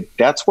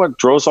that's what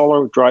drives all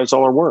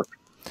our work.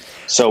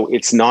 So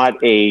it's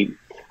not a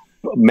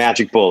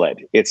magic bullet.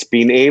 It's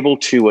being able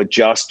to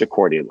adjust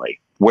accordingly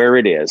where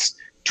it is,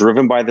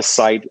 driven by the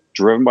site,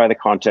 driven by the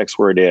context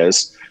where it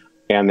is,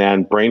 and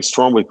then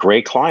brainstorm with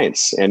great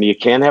clients. And you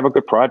can't have a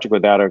good project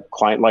without a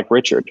client like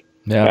Richard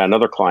and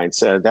other clients.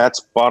 That's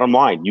bottom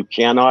line. You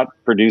cannot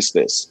produce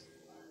this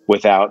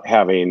without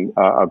having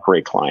a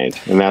great client.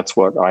 And that's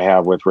what I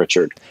have with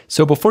Richard.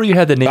 So before you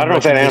had the name, I don't know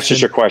if that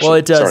answers your question. Well,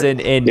 it does.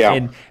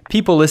 And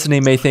people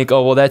listening may think,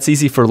 oh, well, that's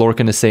easy for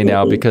Lorcan to say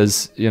now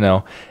because,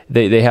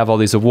 they have all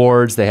these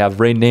awards, they have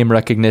name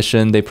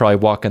recognition, they probably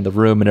walk in the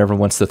room and everyone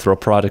wants to throw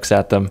products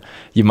at them.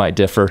 You might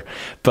differ.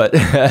 But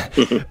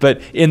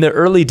but in the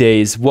early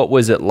days, what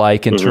was it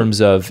like in terms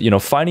of,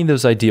 finding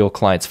those ideal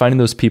clients, finding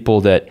those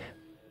people that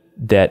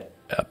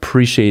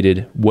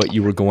appreciated what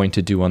you were going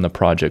to do on the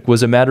project?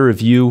 Was it a matter of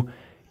you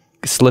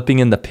slipping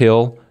in the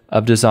pill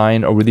of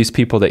design, or were these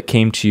people that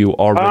came to you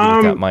already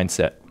with that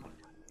mindset?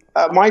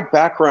 My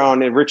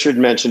background, and Richard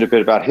mentioned a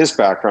bit about his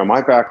background.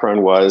 My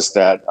background was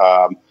that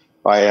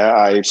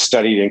I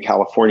studied in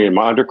California in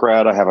my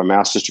undergrad. I have a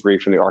master's degree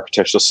from the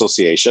Architectural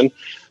Association.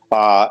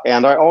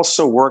 And I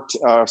also worked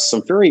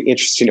some very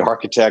interesting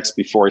architects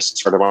before I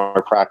started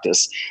my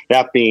practice.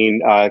 That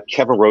being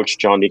Kevin Roach,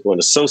 John Nichol and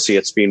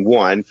Associates being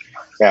one,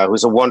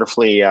 who's a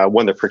wonderfully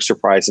won the Pritzker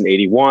Prize in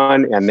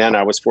 '81. And then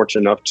I was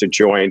fortunate enough to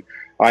join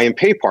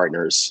I&Pay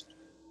Partners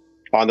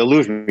on the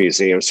Louvre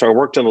Museum. So I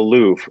worked on the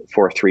Louvre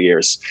for 3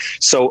 years.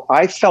 So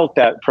I felt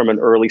that from an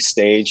early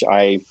stage,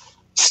 I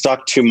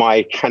stuck to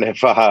my kind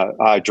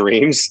of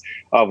dreams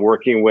of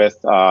working with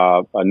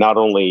not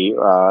only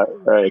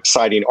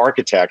exciting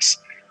architects,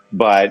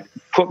 but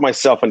put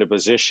myself in a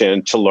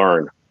position to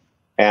learn.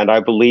 And I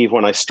believe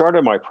when I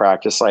started my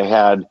practice, I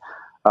had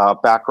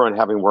background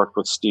having worked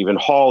with Stephen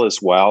Hall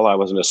as well. I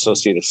was an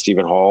associate at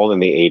Stephen Hall in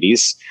the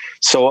 80s.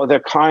 So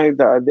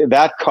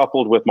that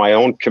coupled with my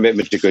own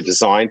commitment to good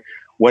design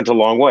went a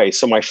long way.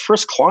 So my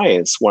first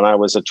clients when I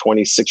was a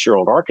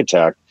 26-year-old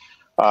architect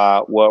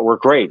were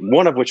great.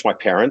 One of which my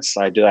parents.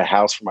 I did a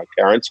house for my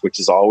parents, which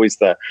is always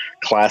the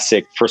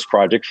classic first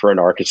project for an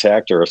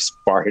architect or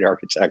aspiring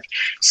architect.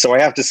 So I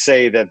have to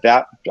say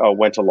that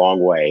went a long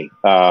way.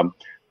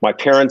 My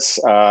parents'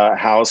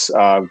 house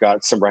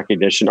got some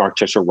recognition,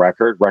 architectural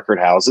record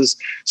houses.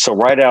 So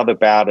right out of the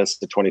bat, as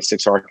the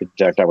 26th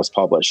architect, I was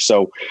published.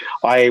 So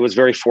I was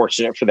very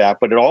fortunate for that.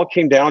 But it all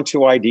came down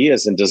to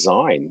ideas and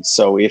design.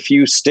 So if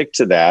you stick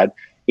to that,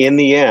 in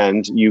the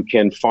end, you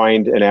can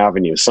find an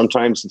avenue.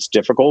 Sometimes it's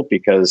difficult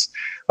because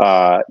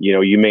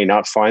you may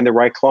not find the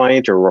right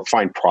client or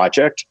find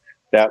project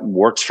that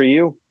works for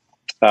you.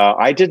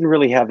 I didn't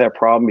really have that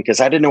problem because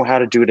I didn't know how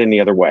to do it any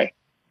other way.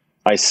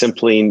 I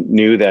simply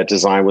knew that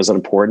design was an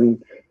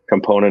important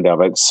component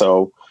of it.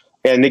 So,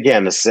 and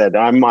again, as I said,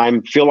 I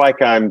feel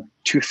like I'm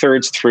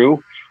 2/3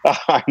 through.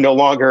 I'm no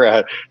longer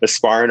an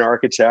aspiring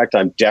architect.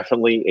 I'm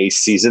definitely a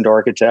seasoned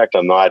architect.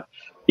 I'm not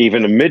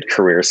even a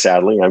mid-career,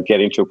 sadly. I'm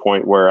getting to a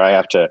point where I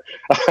have to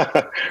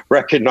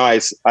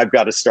recognize I've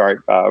got to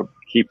start,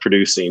 keep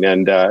producing.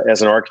 And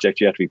as an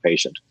architect, you have to be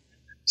patient.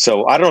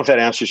 So I don't know if that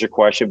answers your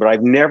question, but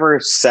I've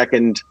never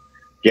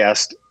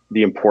second-guessed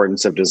the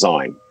importance of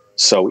design.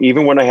 So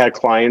even when I had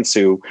clients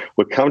who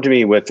would come to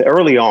me with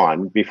early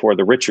on, before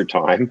the Richard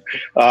time,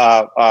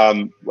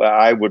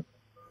 I would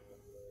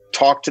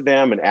talk to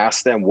them and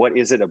ask them, what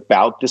is it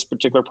about this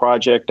particular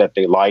project that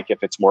they like,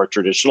 if it's more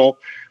traditional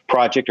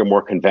project or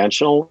more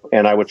conventional?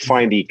 And I would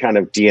find the kind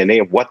of DNA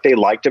of what they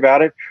liked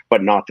about it,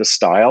 but not the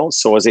style.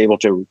 So I was able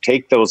to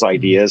take those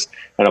ideas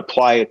and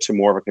apply it to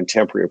more of a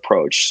contemporary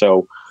approach.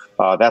 So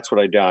that's what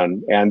I've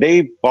done. And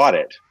they bought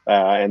it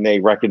and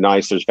they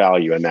recognize there's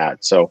value in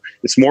that. So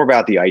it's more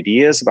about the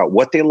ideas, about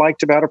what they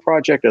liked about a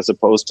project as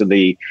opposed to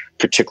the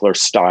particular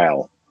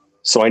style.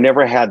 So I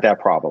never had that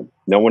problem.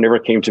 No one ever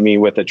came to me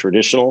with a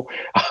traditional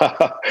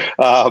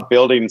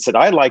building and said,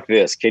 I like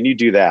this. Can you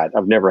do that?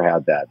 I've never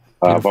had that.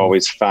 I've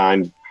always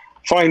find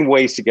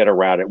ways to get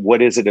around it.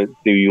 What is it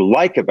do you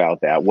like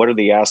about that? What are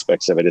the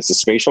aspects of it? Is it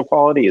spatial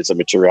quality? Is it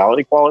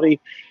materiality quality?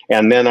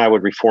 And then I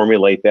would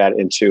reformulate that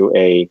into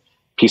a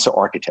piece of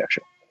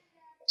architecture.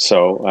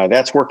 So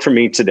that's worked for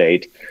me to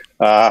date.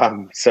 I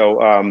don't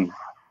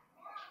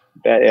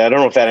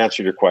know if that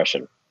answered your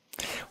question.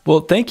 Well,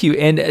 thank you.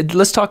 And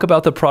let's talk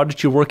about the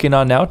project you're working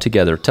on now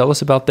together. Tell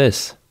us about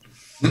this.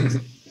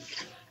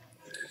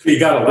 You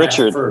got to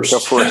Richard first. Go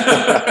for it.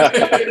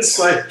 It's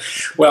like,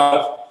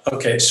 well,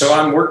 okay. So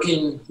I'm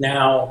working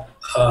now.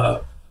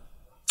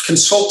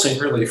 consulting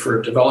really for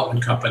a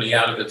development company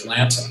out of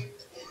Atlanta.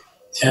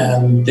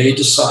 And they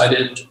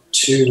decided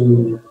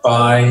to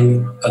buy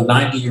a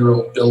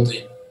 90-year-old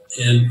building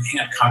in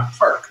Hancock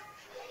Park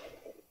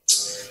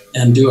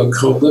and do a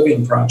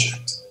co-living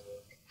project.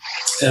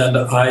 And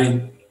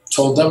I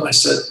told them, I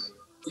said,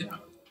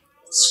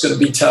 it's going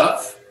to be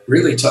tough,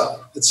 really tough.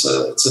 It's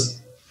a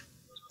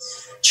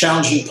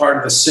challenging part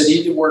of the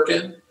city to work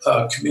in.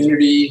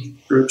 Community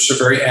groups are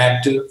very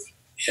active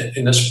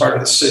in this part of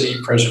the city.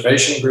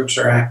 Preservation groups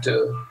are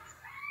active.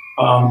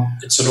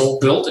 It's an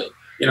old building.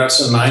 It's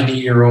a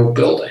 90-year-old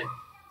building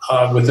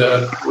with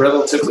a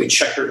relatively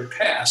checkered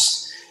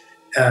past.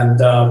 And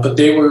but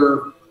they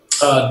were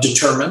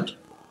determined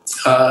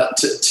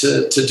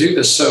to do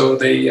this. So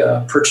they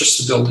purchased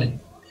the building.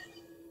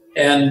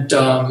 And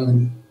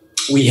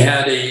we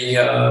had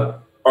a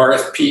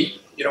RFP.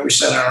 We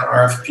sent out an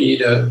RFP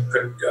to a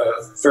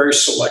very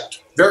select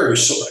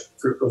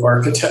group of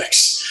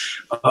architects.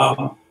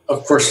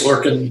 Of course,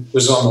 Lorcan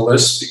was on the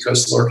list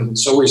because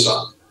Lorcan's always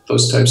on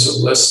those types of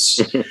lists.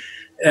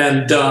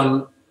 And,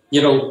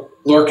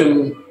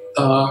 Lorcan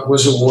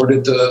was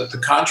awarded the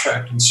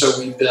contract. And so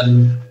we've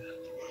been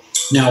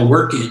now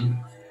working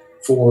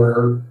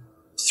for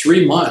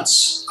 3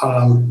 months,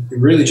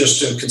 really just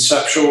doing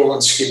conceptual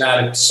and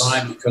schematic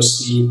design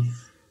because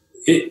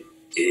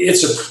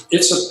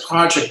it's a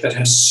project that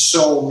has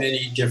so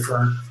many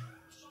different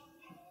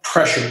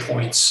pressure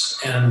points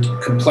and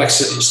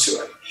complexities to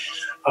it.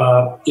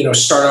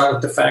 Start out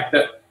with the fact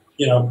that,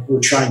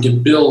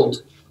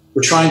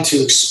 we're trying to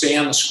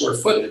expand the square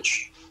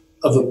footage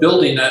of a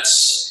building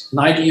that's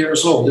 90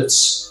 years old.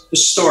 It's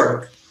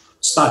historic.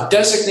 It's not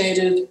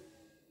designated,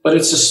 but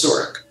it's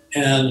historic.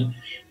 And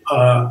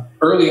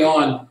early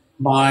on,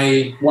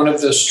 one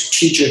of the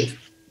strategic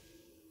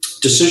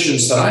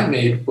decisions that I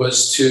made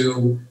was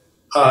to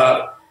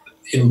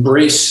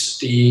embrace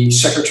the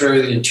Secretary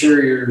of the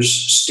Interior's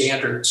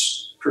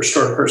standards for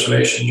historic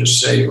preservation.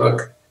 Just say,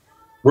 look,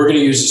 we're going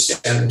to use the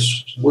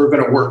standards. We're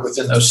going to work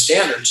within those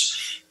standards.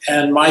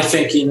 And my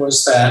thinking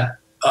was that,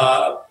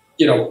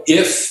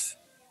 if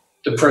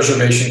the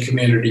preservation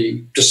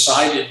community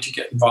decided to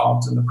get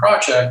involved in the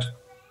project,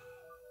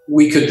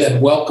 we could then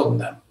welcome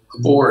them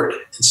aboard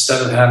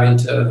instead of having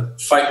to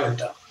fight with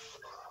them.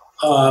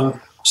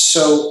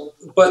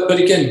 But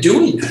again,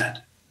 doing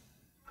that,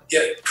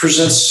 it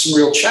presents some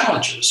real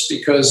challenges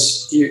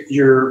because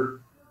you're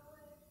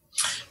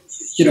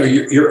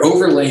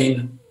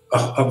overlaying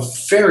a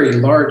very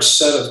large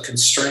set of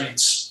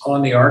constraints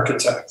on the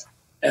architect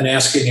and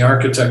asking the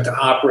architect to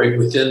operate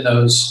within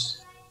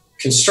those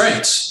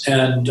constraints.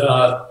 And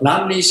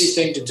not an easy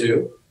thing to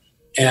do.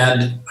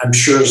 And I'm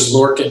sure as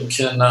Lorcan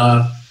can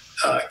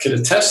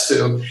attest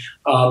to,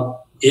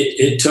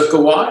 it took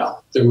a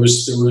while. There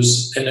was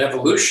an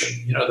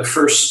evolution. The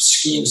first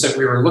schemes that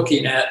we were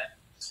looking at,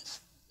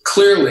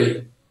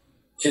 clearly,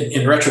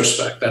 in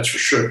retrospect, that's for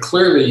sure,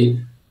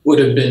 clearly would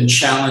have been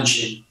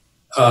challenging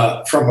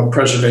from a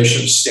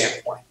preservation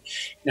standpoint.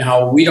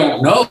 Now, we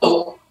don't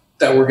know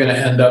that we're going to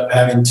end up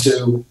having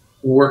to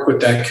work with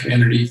that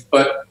community,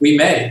 but we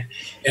may.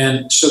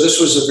 And so this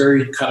was a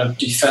very kind of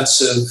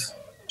defensive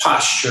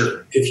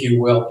posture, if you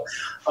will.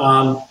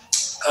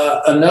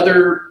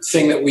 Another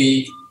thing that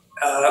we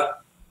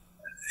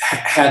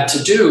had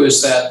to do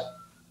is that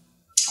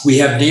we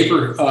have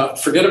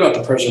forget about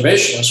the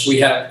preservationists,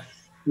 we have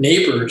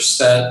neighbors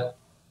that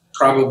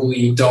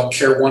probably don't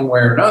care one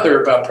way or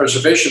another about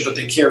preservation, but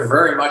they care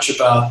very much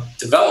about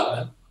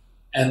development,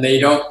 and they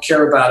don't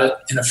care about it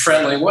in a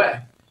friendly way.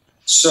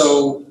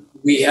 So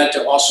we had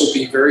to also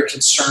be very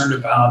concerned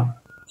about,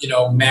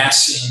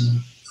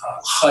 massing,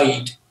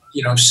 height,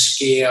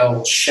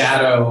 scale,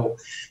 shadow,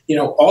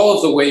 all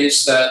of the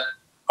ways that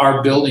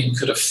our building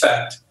could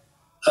affect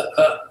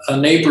a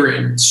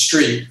neighboring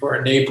street or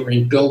a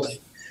neighboring building.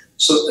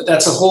 So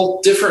that's a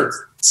whole different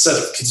set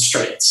of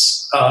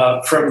constraints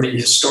from the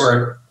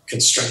historic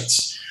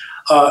constraints.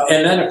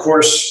 And then, of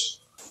course,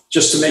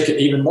 just to make it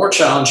even more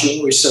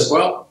challenging, we said,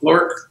 well,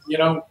 Lorc,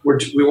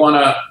 we want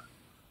to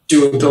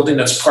do a building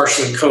that's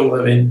partially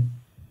co-living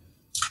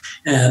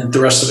and the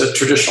rest of it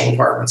traditional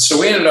apartments. So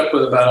we ended up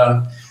with about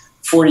a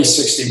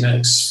 40-60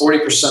 mix.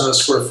 40% of the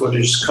square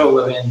footage is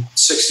co-living,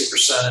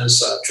 60%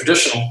 is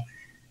traditional.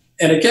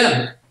 And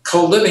again,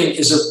 co-living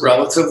is a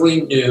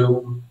relatively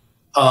new,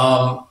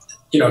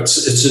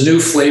 it's a new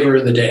flavor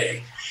of the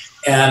day.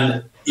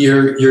 And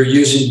you're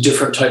using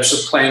different types of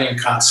planning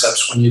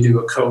concepts when you do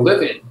a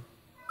co-living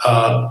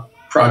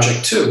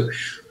project too.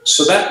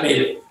 So that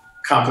made it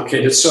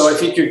complicated. So I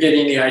think you're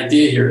getting the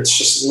idea here. It's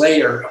just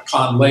layer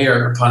upon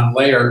layer upon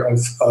layer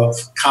of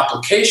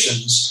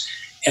complications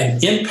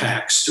and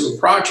impacts to a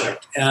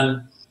project.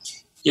 And,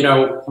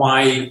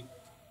 the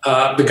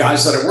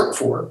guys that I work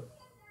for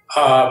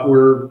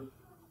were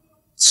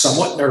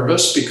somewhat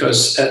nervous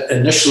because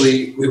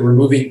initially we were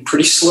moving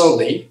pretty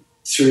slowly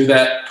through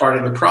that part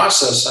of the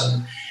process.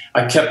 And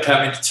I kept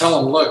having to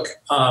tell them, look,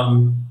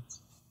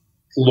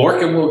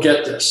 Lorcan will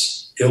get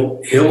this.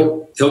 He'll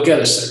get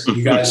us there.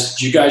 You guys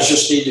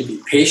just need to be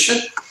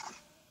patient.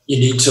 You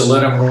need to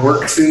let him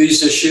work through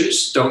these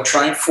issues. Don't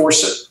try and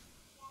force it.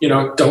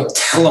 Don't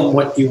tell him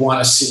what you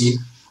want to see.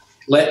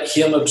 Let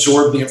him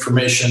absorb the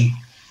information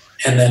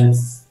and then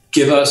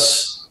give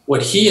us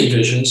what he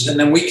envisions, and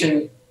then we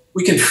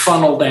can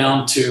funnel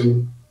down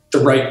to the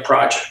right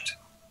project.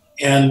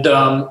 And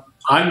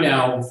I'm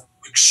now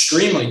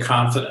extremely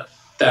confident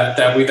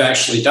that we've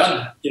actually done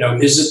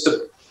that. Is it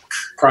the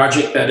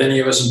project that any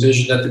of us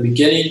envisioned at the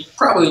beginning?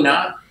 Probably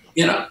not,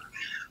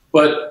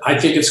 but I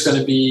think it's going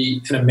to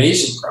be an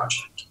amazing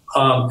project.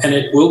 And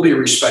it will be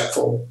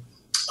respectful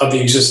of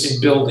the existing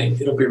building.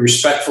 It'll be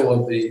respectful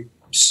of the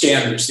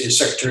standards, the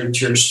Secretary of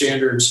Interior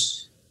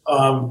standards.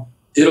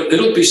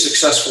 It'll be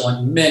successful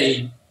on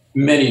many,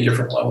 many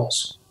different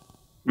levels.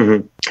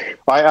 Mm-hmm.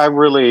 I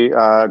really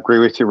agree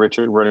with you,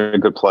 Richard. We're in a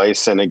good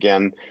place. And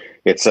again,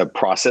 it's a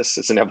process.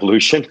 It's an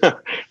evolution,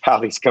 how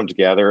these come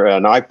together.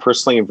 And I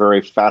personally am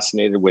very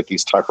fascinated with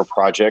these type of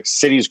projects.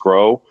 Cities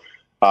grow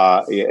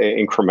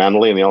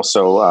incrementally, and they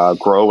also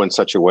grow in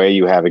such a way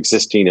you have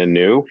existing and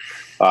new.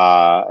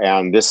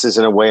 And this is,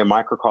 in a way, a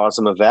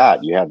microcosm of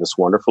that. You have this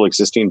wonderful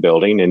existing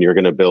building, and you're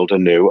going to build a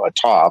new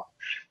atop.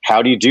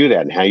 How do you do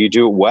that? And how do you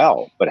do it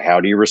well? But how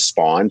do you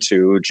respond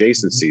to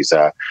adjacencies?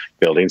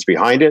 Buildings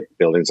behind it,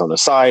 buildings on the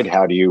side.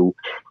 How do you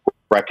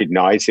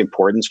recognize the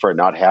importance for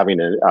not having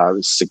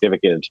a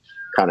significant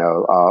kind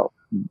of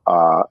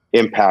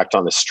impact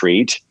on the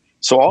street?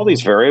 So all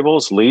these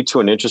variables lead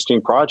to an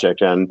interesting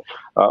project. And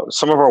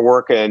some of our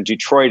work in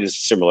Detroit is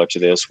similar to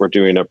this. We're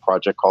doing a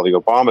project called the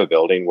Obama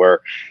Building, where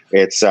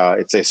it's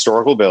a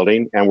historical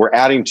building, and we're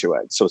adding to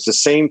it. So it's the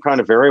same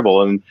kind of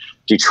variable. And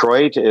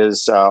Detroit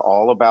is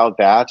all about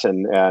that.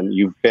 And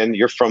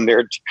you're from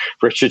there,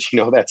 Richard, you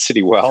know that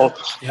city well.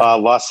 Yeah.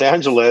 Los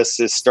Angeles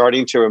is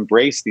starting to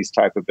embrace these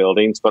type of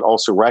buildings, but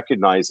also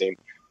recognizing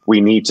we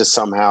need to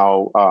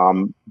somehow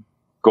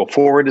go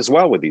forward as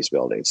well with these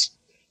buildings.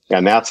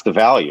 And that's the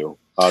value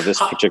of this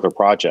particular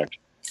project.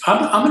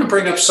 I'm going to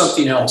bring up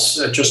something else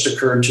that just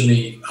occurred to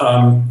me,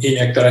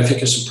 Enoch, that I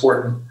think is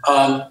important.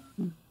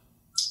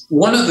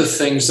 One of the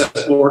things that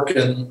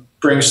Lorcan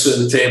brings to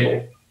the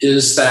table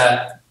is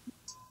that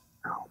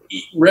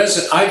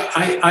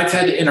I've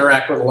had to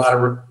interact with a lot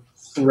of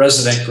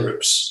resident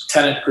groups,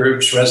 tenant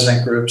groups,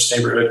 resident groups,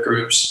 neighborhood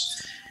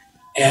groups.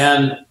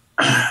 And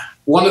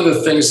one of the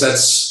things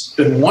that's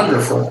been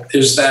wonderful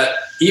is that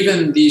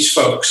even these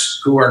folks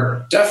who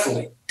are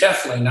definitely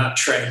not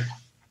trained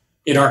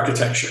in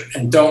architecture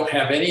and don't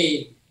have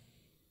any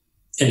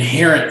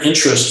inherent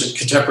interest in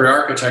contemporary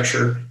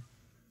architecture,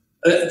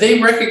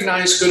 they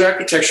recognize good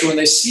architecture when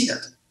they see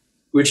it,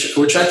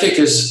 which I think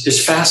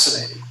is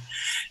fascinating.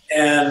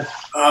 And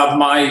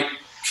my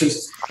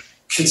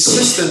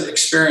consistent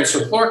experience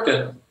with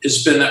Lorcan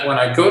has been that when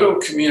I go to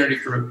a community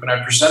group and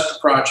I present the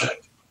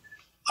project,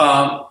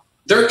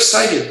 they're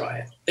excited by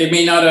it. They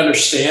may not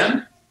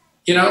understand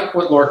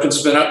what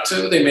Lorcan's been up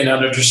to. They may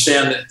not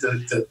understand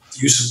the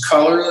use of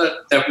color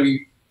that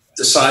we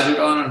decided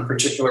on a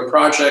particular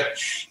project.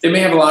 They may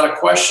have a lot of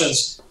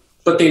questions,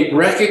 but they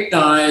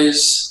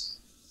recognize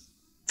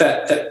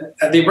that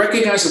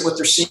what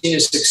they're seeing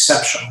is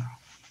exceptional.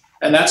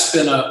 And that's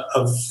been a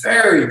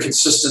very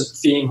consistent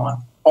theme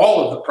on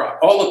all the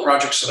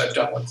projects that I've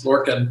done with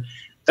Lorcan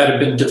that have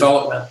been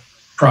development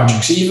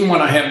projects. Even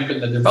when I haven't been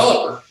the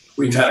developer,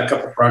 we've had a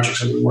couple of projects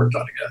that we worked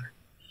on together.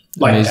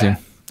 Amazing.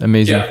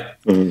 Yeah.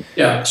 Mm-hmm.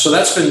 Yeah. So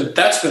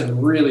that's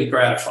been really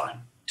gratifying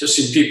to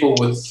see people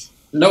with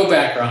no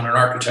background in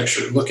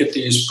architecture look at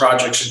these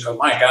projects and go,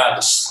 my God,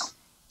 this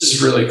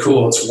is really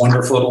cool. It's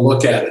wonderful to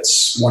look at.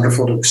 It's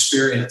wonderful to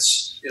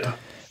experience.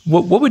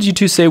 What would you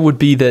two say would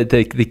be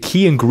the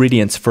key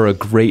ingredients for a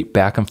great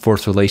back and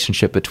forth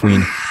relationship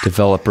between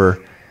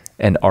developer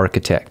and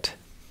architect?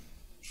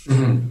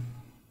 Mm-hmm.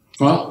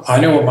 Well, I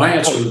know what my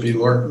answer would be,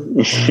 Lord.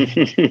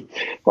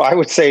 Well, I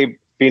would say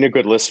being a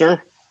good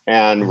listener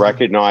and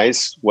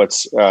recognize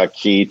what's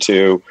key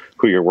to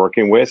who you're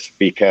working with,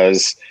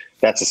 because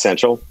that's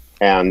essential.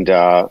 And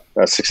a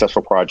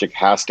successful project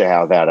has to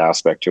have that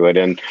aspect to it.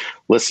 And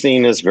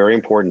listening is very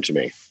important to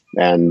me.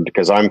 And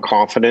because I'm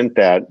confident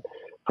that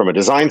from a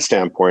design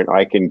standpoint,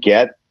 I can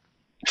get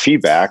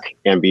feedback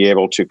and be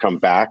able to come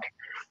back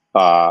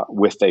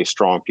with a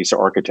strong piece of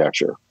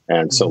architecture.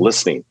 And so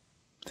listening,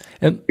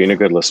 and being a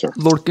good listener.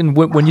 Lorcan,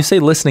 when you say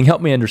listening,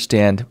 help me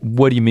understand.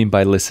 What do you mean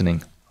by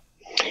listening?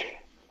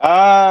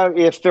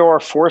 If there are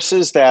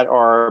forces that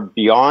are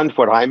beyond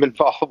what I'm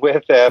involved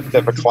with, if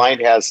a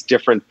client has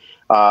different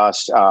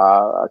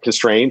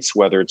constraints,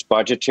 whether it's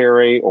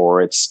budgetary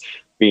or it's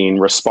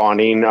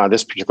responding,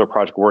 this particular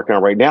project we're working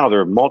on right now, there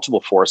are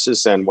multiple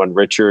forces. And when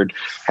Richard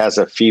has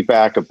a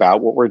feedback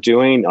about what we're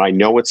doing, I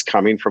know it's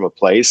coming from a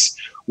place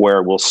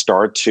where we'll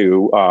start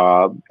to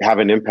have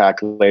an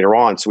impact later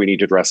on. So we need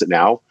to address it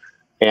now,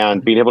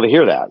 and being able to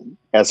hear that,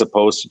 as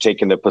opposed to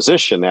taking the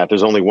position that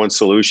there's only one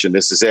solution.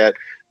 This is it.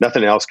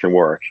 Nothing else can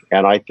work.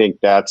 And I think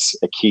that's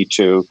a key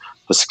to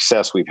the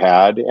success we've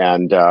had.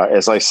 And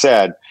as I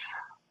said,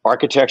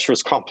 architecture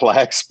is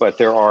complex, but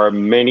there are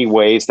many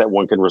ways that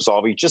one can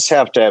resolve. You just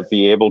have to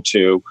be able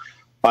to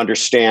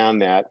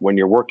understand that when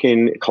you're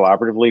working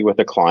collaboratively with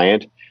a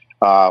client,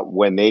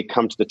 when they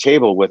come to the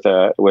table with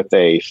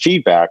a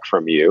feedback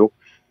from you,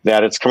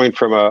 that it's coming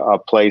from a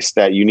place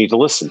that you need to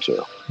listen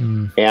to.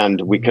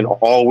 And we can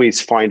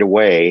always find a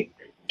way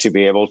to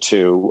be able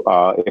to,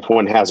 if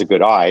one has a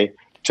good eye,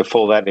 to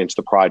fold that into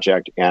the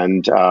project,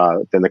 and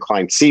then the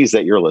client sees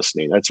that you're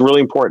listening. That's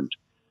really important.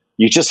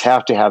 You just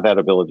have to have that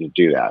ability to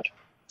do that.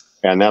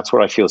 And that's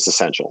what I feel is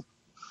essential.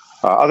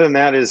 Other than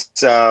that is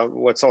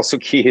what's also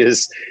key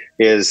is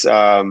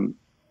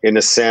in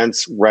a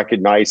sense,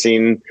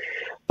 recognizing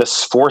the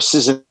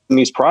forces in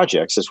these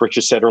projects, as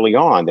Richard said early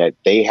on, that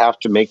they have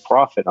to make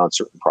profit on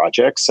certain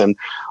projects, and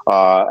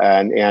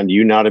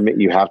you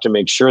have to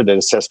make sure that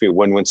it has to be a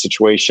win-win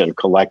situation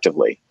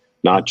collectively,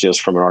 not just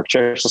from an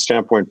architectural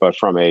standpoint, but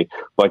from a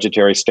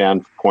budgetary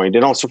standpoint,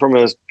 and also from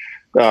a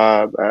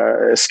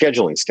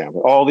scheduling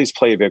standpoint. All these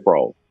play a big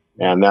role,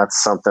 and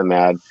that's something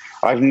that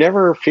I've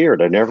never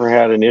feared. I've never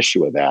had an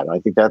issue with that. I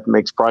think that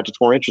makes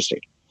projects more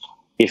interesting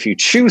if you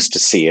choose to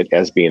see it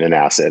as being an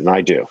asset, and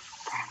I do.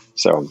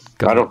 So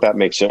I don't know if that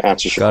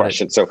answers your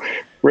question. So,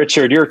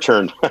 Richard, your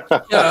turn. Yeah,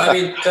 I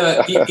mean,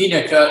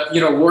 Enoch,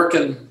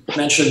 Lorcan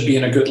mentioned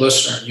being a good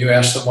listener. You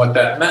asked him what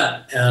that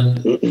meant,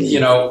 and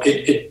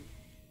it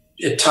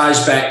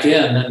ties back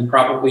in and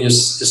probably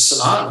is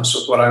synonymous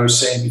with what I was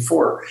saying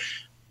before.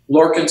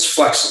 Lorcan's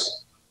flexible.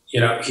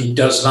 He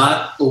does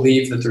not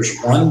believe that there's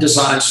one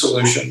design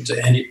solution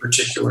to any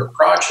particular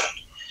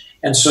project,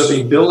 and so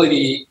the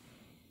ability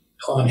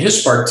on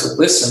his part to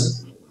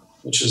listen,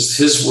 which is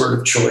his word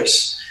of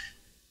choice,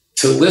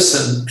 to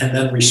listen and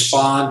then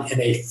respond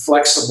in a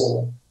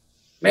flexible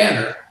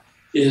manner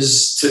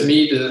is, to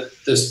me,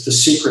 the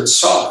secret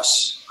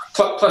sauce.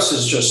 Plus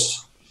is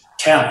just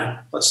talent.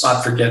 Let's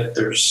not forget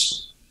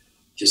there's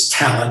his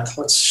talent.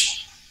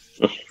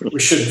 We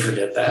shouldn't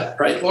forget that,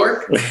 right,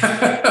 Lord?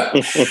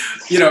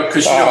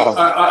 Because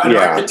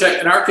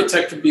an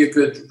architect can be a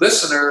good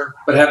listener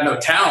but have no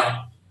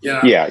talent.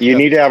 Yeah, you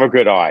need to have a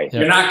good eye.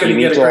 You're not going to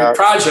get a great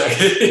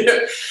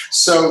project.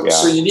 So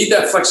you need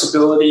that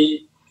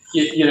flexibility.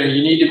 You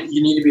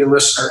need to be a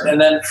listener. And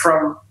then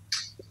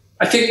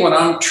I think when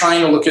I'm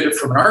trying to look at it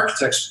from an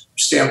architect's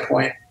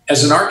standpoint,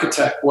 as an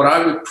architect, what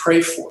I would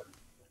pray for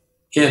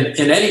in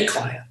any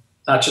client,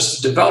 not just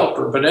a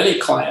developer, but any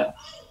client,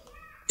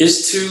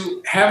 is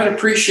to have an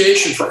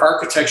appreciation for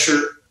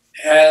architecture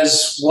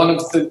as one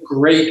of the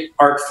great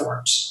art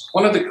forms,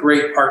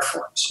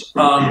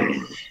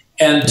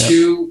 and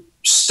to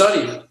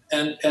study it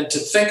and to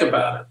think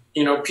about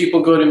it.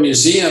 People go to a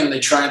museum, they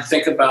try and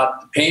think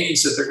about the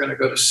paintings that they're going to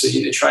go to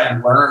see. They try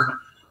and learn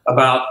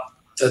about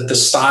the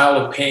style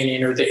of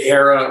painting or the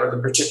era or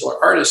the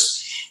particular artist.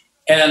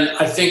 And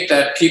I think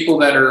that people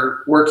that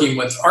are working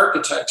with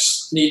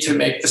architects need to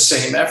make the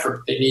same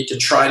effort. They need to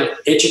try to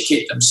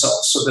educate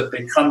themselves so that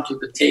they come to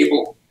the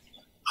table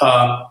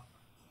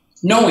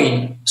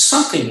knowing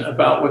something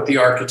about what the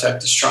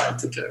architect is trying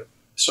to do.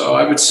 So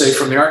I would say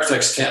from the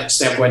architect's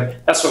standpoint,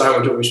 that's what I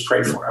would always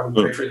pray for. I would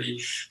pray for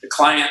the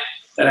client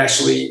that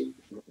actually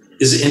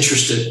is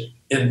interested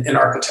in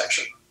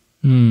architecture.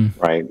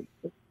 Right.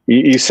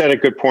 You said a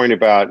good point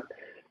about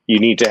you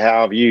need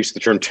to use the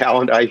term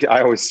talent.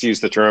 I always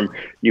use the term,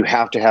 you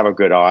have to have a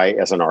good eye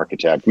as an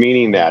architect,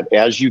 meaning that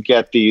as you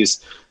get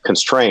these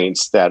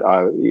constraints that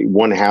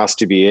one has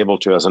to be able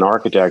to, as an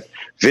architect,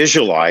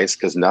 visualize,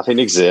 because nothing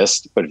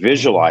exists, but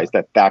visualize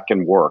that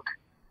can work.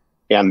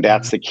 And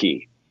that's the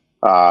key.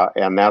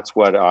 And that's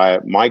what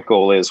my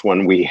goal is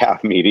when we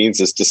have meetings,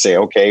 is to say,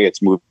 okay,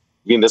 it's moving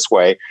this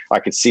way.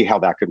 I can see how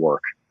that could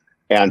work.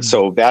 And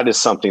so that is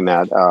something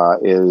that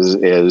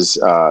is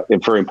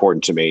very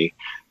important to me.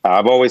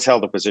 I've always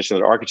held the position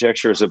that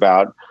architecture is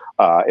about,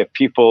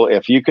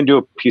 if you can do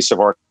a piece of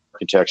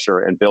architecture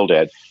and build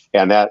it,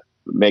 and that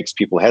makes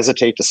people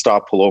hesitate to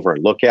stop, pull over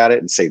and look at it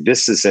and say,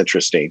 this is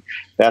interesting.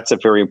 That's a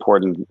very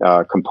important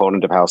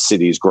component of how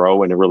cities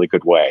grow in a really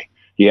good way.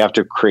 You have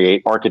to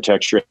create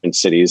architecture in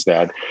cities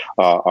that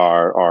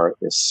are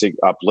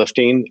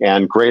uplifting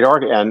and great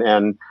art,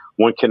 and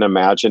one can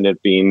imagine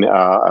it being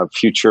a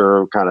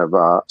future kind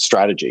of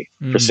strategy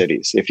for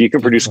cities. If you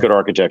can produce good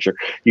architecture,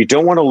 you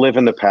don't want to live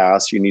in the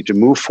past. You need to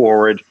move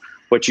forward,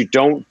 but you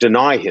don't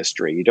deny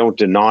history. You don't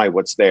deny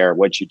what's there.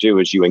 What you do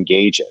is you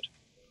engage it,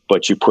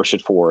 but you push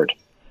it forward.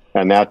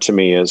 And that, to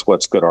me, is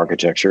what's good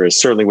architecture, is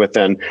certainly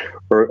within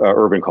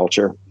urban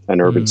culture and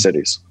urban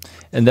cities.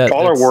 And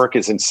all our work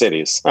is in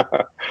cities.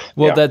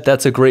 Well,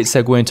 that's a great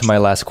segue into my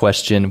last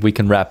question. We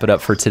can wrap it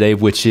up for today,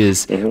 which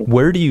is,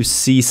 where do you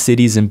see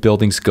cities and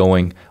buildings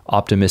going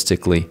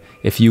optimistically?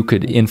 If you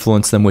could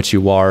influence them, which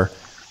you are,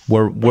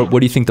 what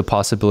do you think the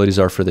possibilities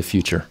are for the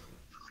future?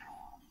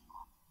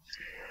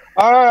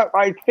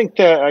 I think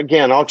that,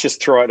 again, I'll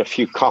just throw out a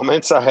few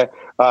comments.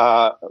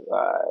 There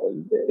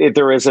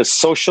is a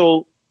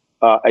social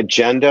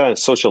agenda and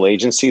social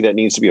agency that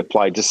needs to be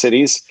applied to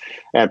cities,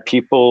 and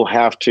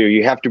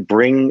you have to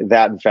bring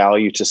that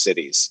value to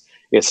cities.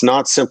 It's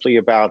not simply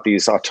about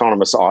these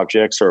autonomous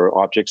objects or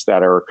objects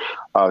that are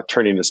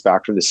turning us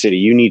back from the city.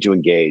 You need to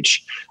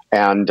engage.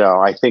 And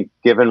I think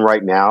given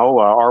right now,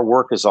 our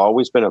work has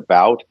always been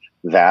about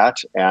that.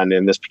 And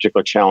in this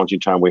particular challenging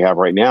time we have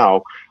right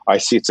now, I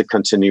see it's a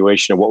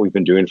continuation of what we've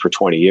been doing for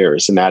 20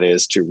 years. And that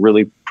is to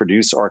really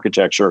produce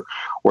architecture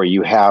where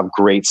you have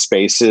great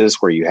spaces,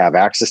 where you have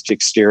access to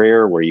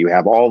exterior, where you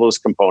have all those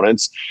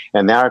components.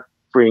 And that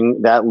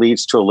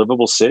leads to a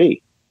livable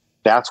city.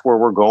 That's where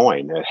we're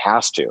going. It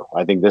has to.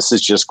 I think this is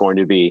just going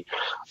to be,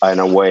 in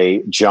a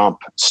way,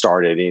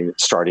 starting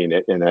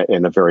it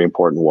in a very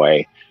important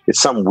way. It's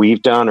something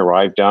we've done or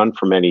I've done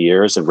for many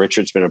years, and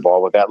Richard's been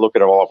involved with that. Look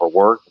at all of our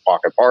work, the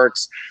pocket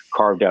parks,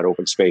 carved out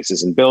open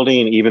spaces and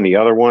building, even the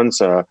other ones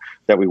that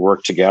we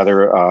work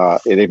together.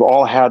 They've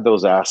all had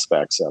those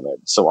aspects of it.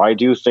 So I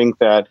do think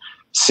that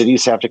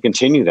cities have to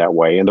continue that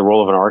way. And the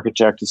role of an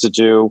architect is to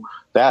do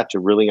that, to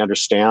really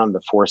understand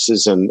the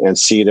forces and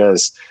see it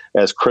as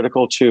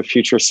critical to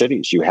future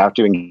cities. You have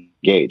to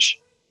engage.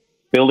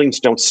 Buildings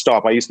don't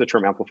stop. I use the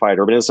term amplified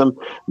urbanism,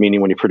 meaning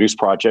when you produce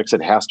projects,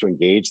 it has to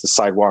engage the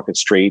sidewalk and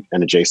street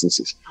and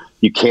adjacencies.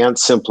 You can't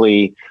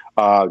simply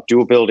do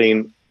a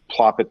building,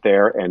 plop it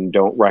there, and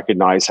don't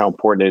recognize how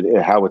important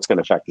how it's going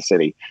to affect the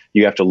city.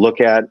 You have to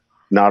look at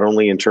not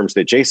only in terms of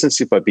the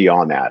adjacency, but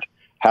beyond that.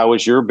 How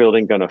is your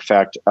building going to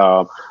affect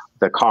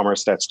the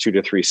commerce that's 2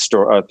 to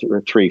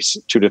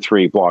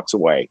 3 blocks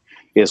away?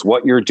 Is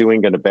what you're doing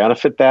going to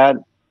benefit that?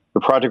 The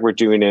project we're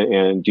doing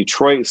in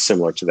Detroit is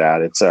similar to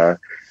that. It's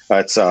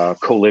a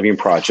co-living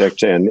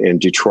project in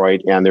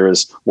Detroit, and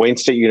there's Wayne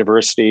State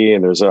University,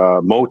 and there's a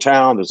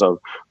Motown, there's a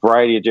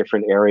variety of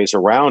different areas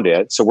around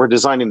it. So we're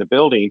designing the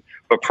building,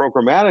 but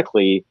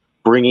programmatically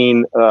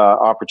bringing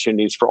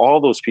opportunities for all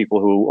those people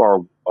who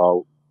are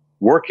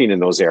working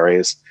in those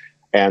areas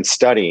and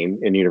studying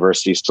in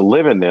universities to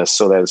live in this,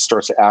 so that it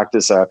starts to act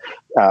as a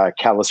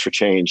catalyst for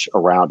change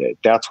around it.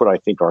 That's what I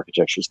think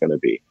architecture is going to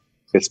be.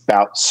 It's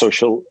about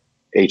social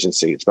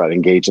agency. It's about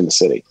engaging the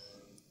city.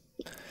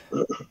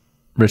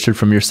 Richard,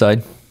 from your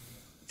side?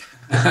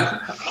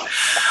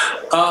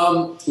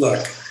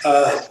 Look,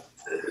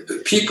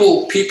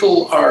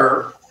 people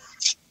are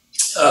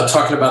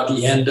talking about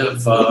the end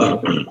of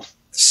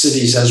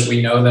cities as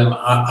we know them.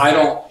 I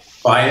don't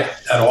buy it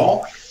at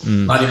all,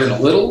 not even a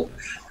little.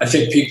 I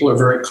think people are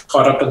very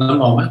caught up in the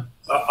moment,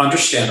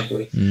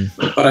 understandably.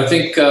 But I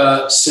think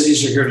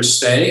cities are here to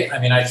stay. I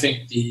mean, I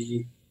think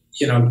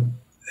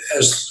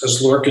as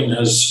Lorcan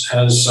has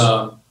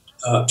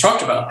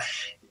talked about,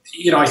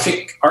 I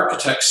think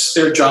architects,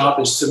 their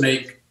job is to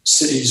make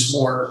cities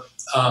more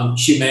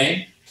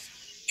humane,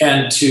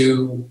 and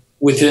to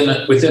within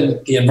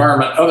the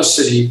environment of a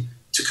city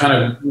to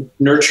kind of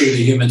nurture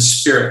the human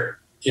spirit.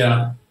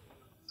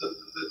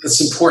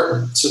 It's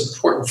important. It's an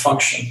important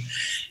function.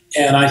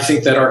 And I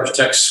think that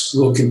architects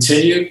will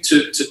continue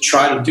to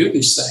try to do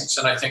these things.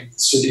 And I think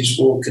cities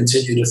will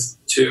continue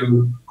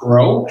to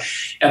grow.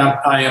 And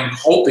I am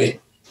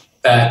hoping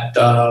that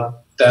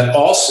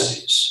all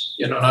cities,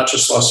 not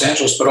just Los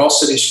Angeles, but all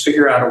cities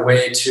figure out a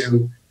way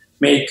to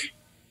make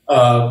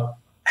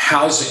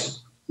housing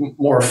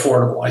more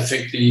affordable. I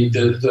think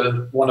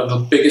the one of the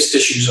biggest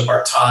issues of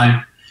our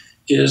time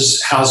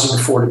is housing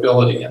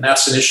affordability. And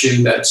that's an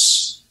issue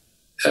that's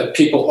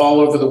people all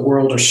over the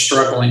world are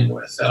struggling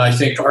with. And I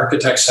think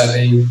architects have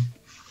a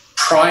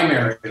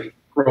primary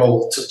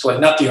role to play,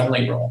 not the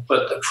only role,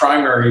 but the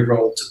primary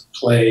role to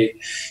play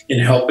in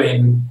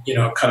helping,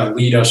 kind of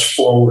lead us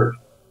forward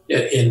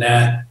in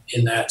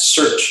that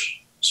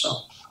search. So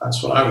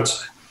that's what I would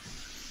say.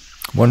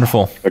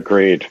 Wonderful.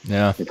 Agreed.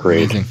 Yeah.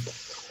 Agreed. Amazing.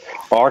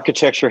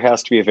 Architecture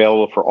has to be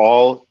available for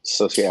all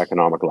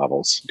socioeconomic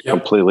levels. Yep.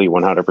 Completely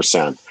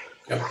 100%.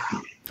 Yep.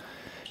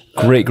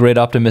 Great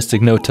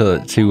optimistic note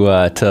to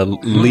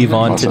leave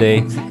on today.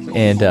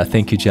 And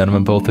thank you,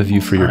 gentlemen, both of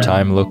you, for your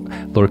time.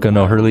 Lorcan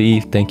O'Herlihy,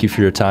 thank you for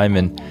your time.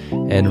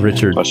 And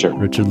Richard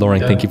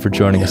Loring, thank you for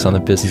joining us on the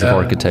Business of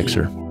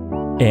Architecture.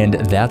 And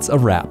that's a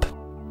wrap.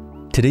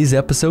 Today's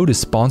episode is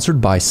sponsored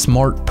by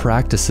Smart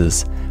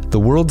Practices, the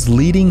world's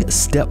leading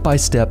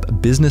step-by-step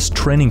business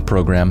training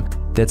program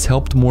that's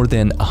helped more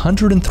than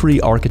 103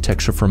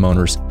 architecture firm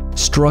owners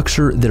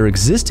structure their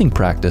existing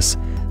practice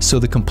so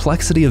the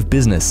complexity of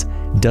business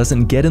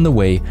doesn't get in the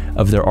way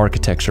of their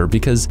architecture.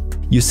 Because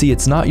you see,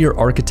 it's not your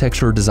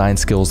architecture or design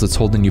skills that's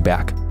holding you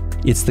back.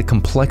 It's the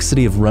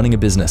complexity of running a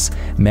business,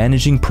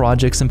 managing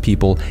projects and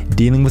people,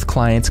 dealing with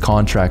clients,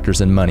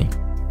 contractors, and money.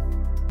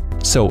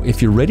 So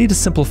if you're ready to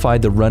simplify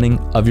the running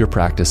of your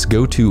practice,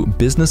 go to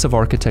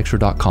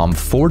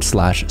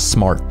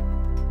businessofarchitecture.com/smart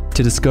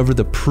to discover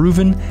the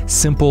proven,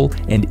 simple,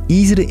 and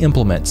easy to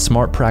implement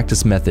Smart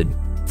Practice method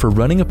for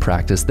running a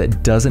practice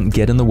that doesn't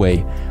get in the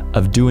way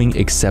of doing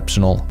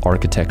exceptional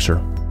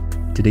architecture.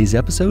 Today's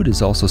episode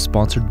is also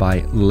sponsored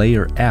by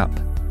Layer App.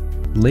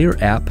 Layer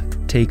App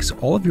takes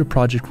all of your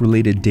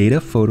project-related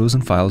data, photos,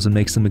 and files and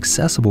makes them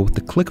accessible with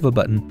the click of a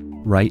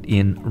button right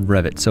in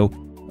Revit. So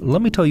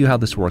let me tell you how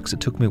this works. It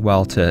took me a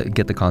while to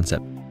get the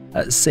concept.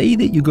 Say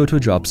that you go to a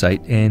job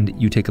site and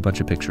you take a bunch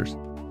of pictures.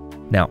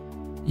 Now,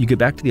 you get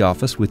back to the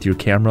office with your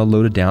camera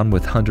loaded down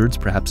with hundreds,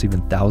 perhaps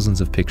even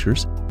thousands of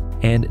pictures,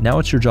 And now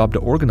it's your job to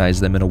organize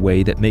them in a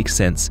way that makes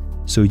sense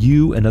so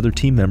you and other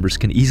team members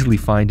can easily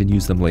find and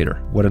use them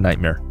later. What a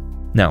nightmare.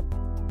 Now,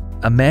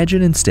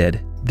 imagine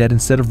instead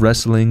of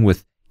wrestling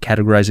with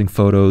categorizing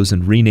photos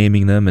and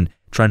renaming them and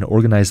trying to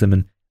organize them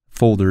in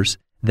folders,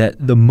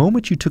 that the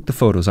moment you took the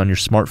photos on your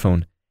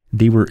smartphone,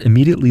 they were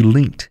immediately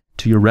linked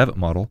to your Revit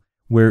model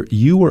where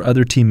you or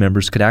other team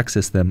members could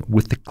access them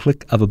with the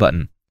click of a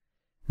button.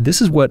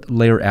 This is what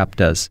Layer App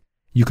does.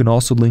 You can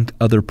also link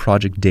other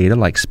project data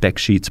like spec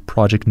sheets,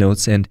 project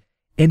notes, and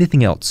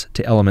anything else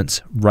to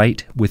elements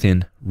right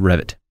within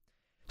Revit.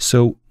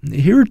 So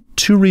here are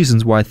 2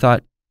 reasons why I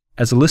thought,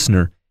 as a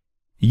listener,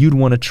 you'd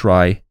want to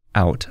try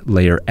out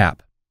Layer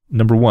App.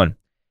 Number 1,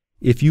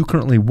 if you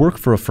currently work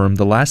for a firm,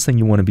 the last thing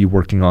you want to be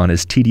working on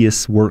is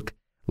tedious work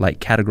like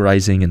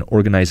categorizing and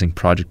organizing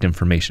project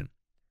information.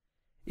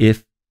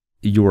 If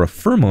you're a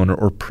firm owner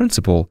or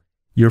principal,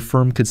 your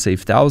firm could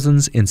save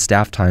thousands in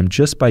staff time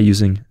just by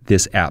using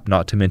this app,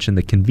 not to mention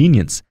the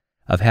convenience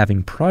of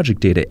having project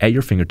data at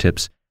your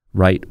fingertips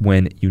right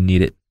when you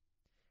need it.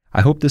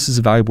 I hope this is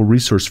a valuable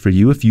resource for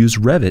you. If you use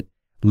Revit,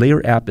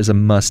 Layer App is a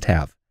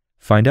must-have.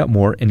 Find out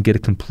more and get a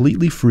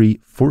completely free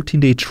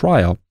 14-day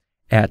trial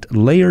at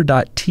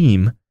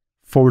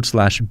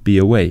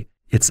layer.team/BOA.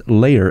 It's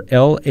layer,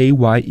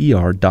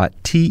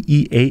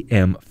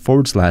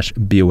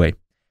 layer.team/BOA.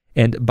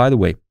 And by the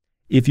way,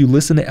 if you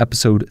listen to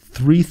episode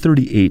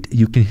 338,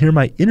 you can hear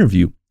my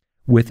interview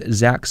with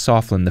Zach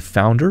Soflin, the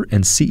founder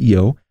and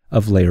CEO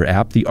of Layer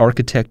App, the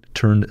architect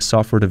turned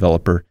software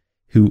developer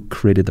who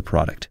created the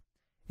product.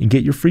 And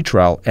get your free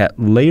trial at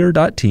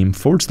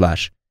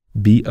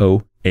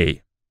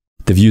layer.team/BOA.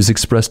 The views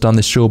expressed on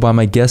this show by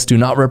my guests do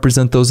not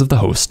represent those of the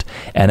host,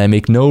 and I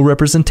make no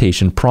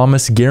representation,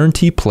 promise,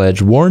 guarantee,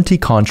 pledge, warranty,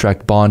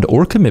 contract, bond,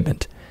 or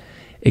commitment,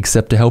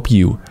 except to help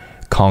you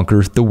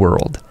conquer the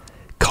world.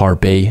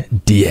 Carpe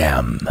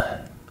diem.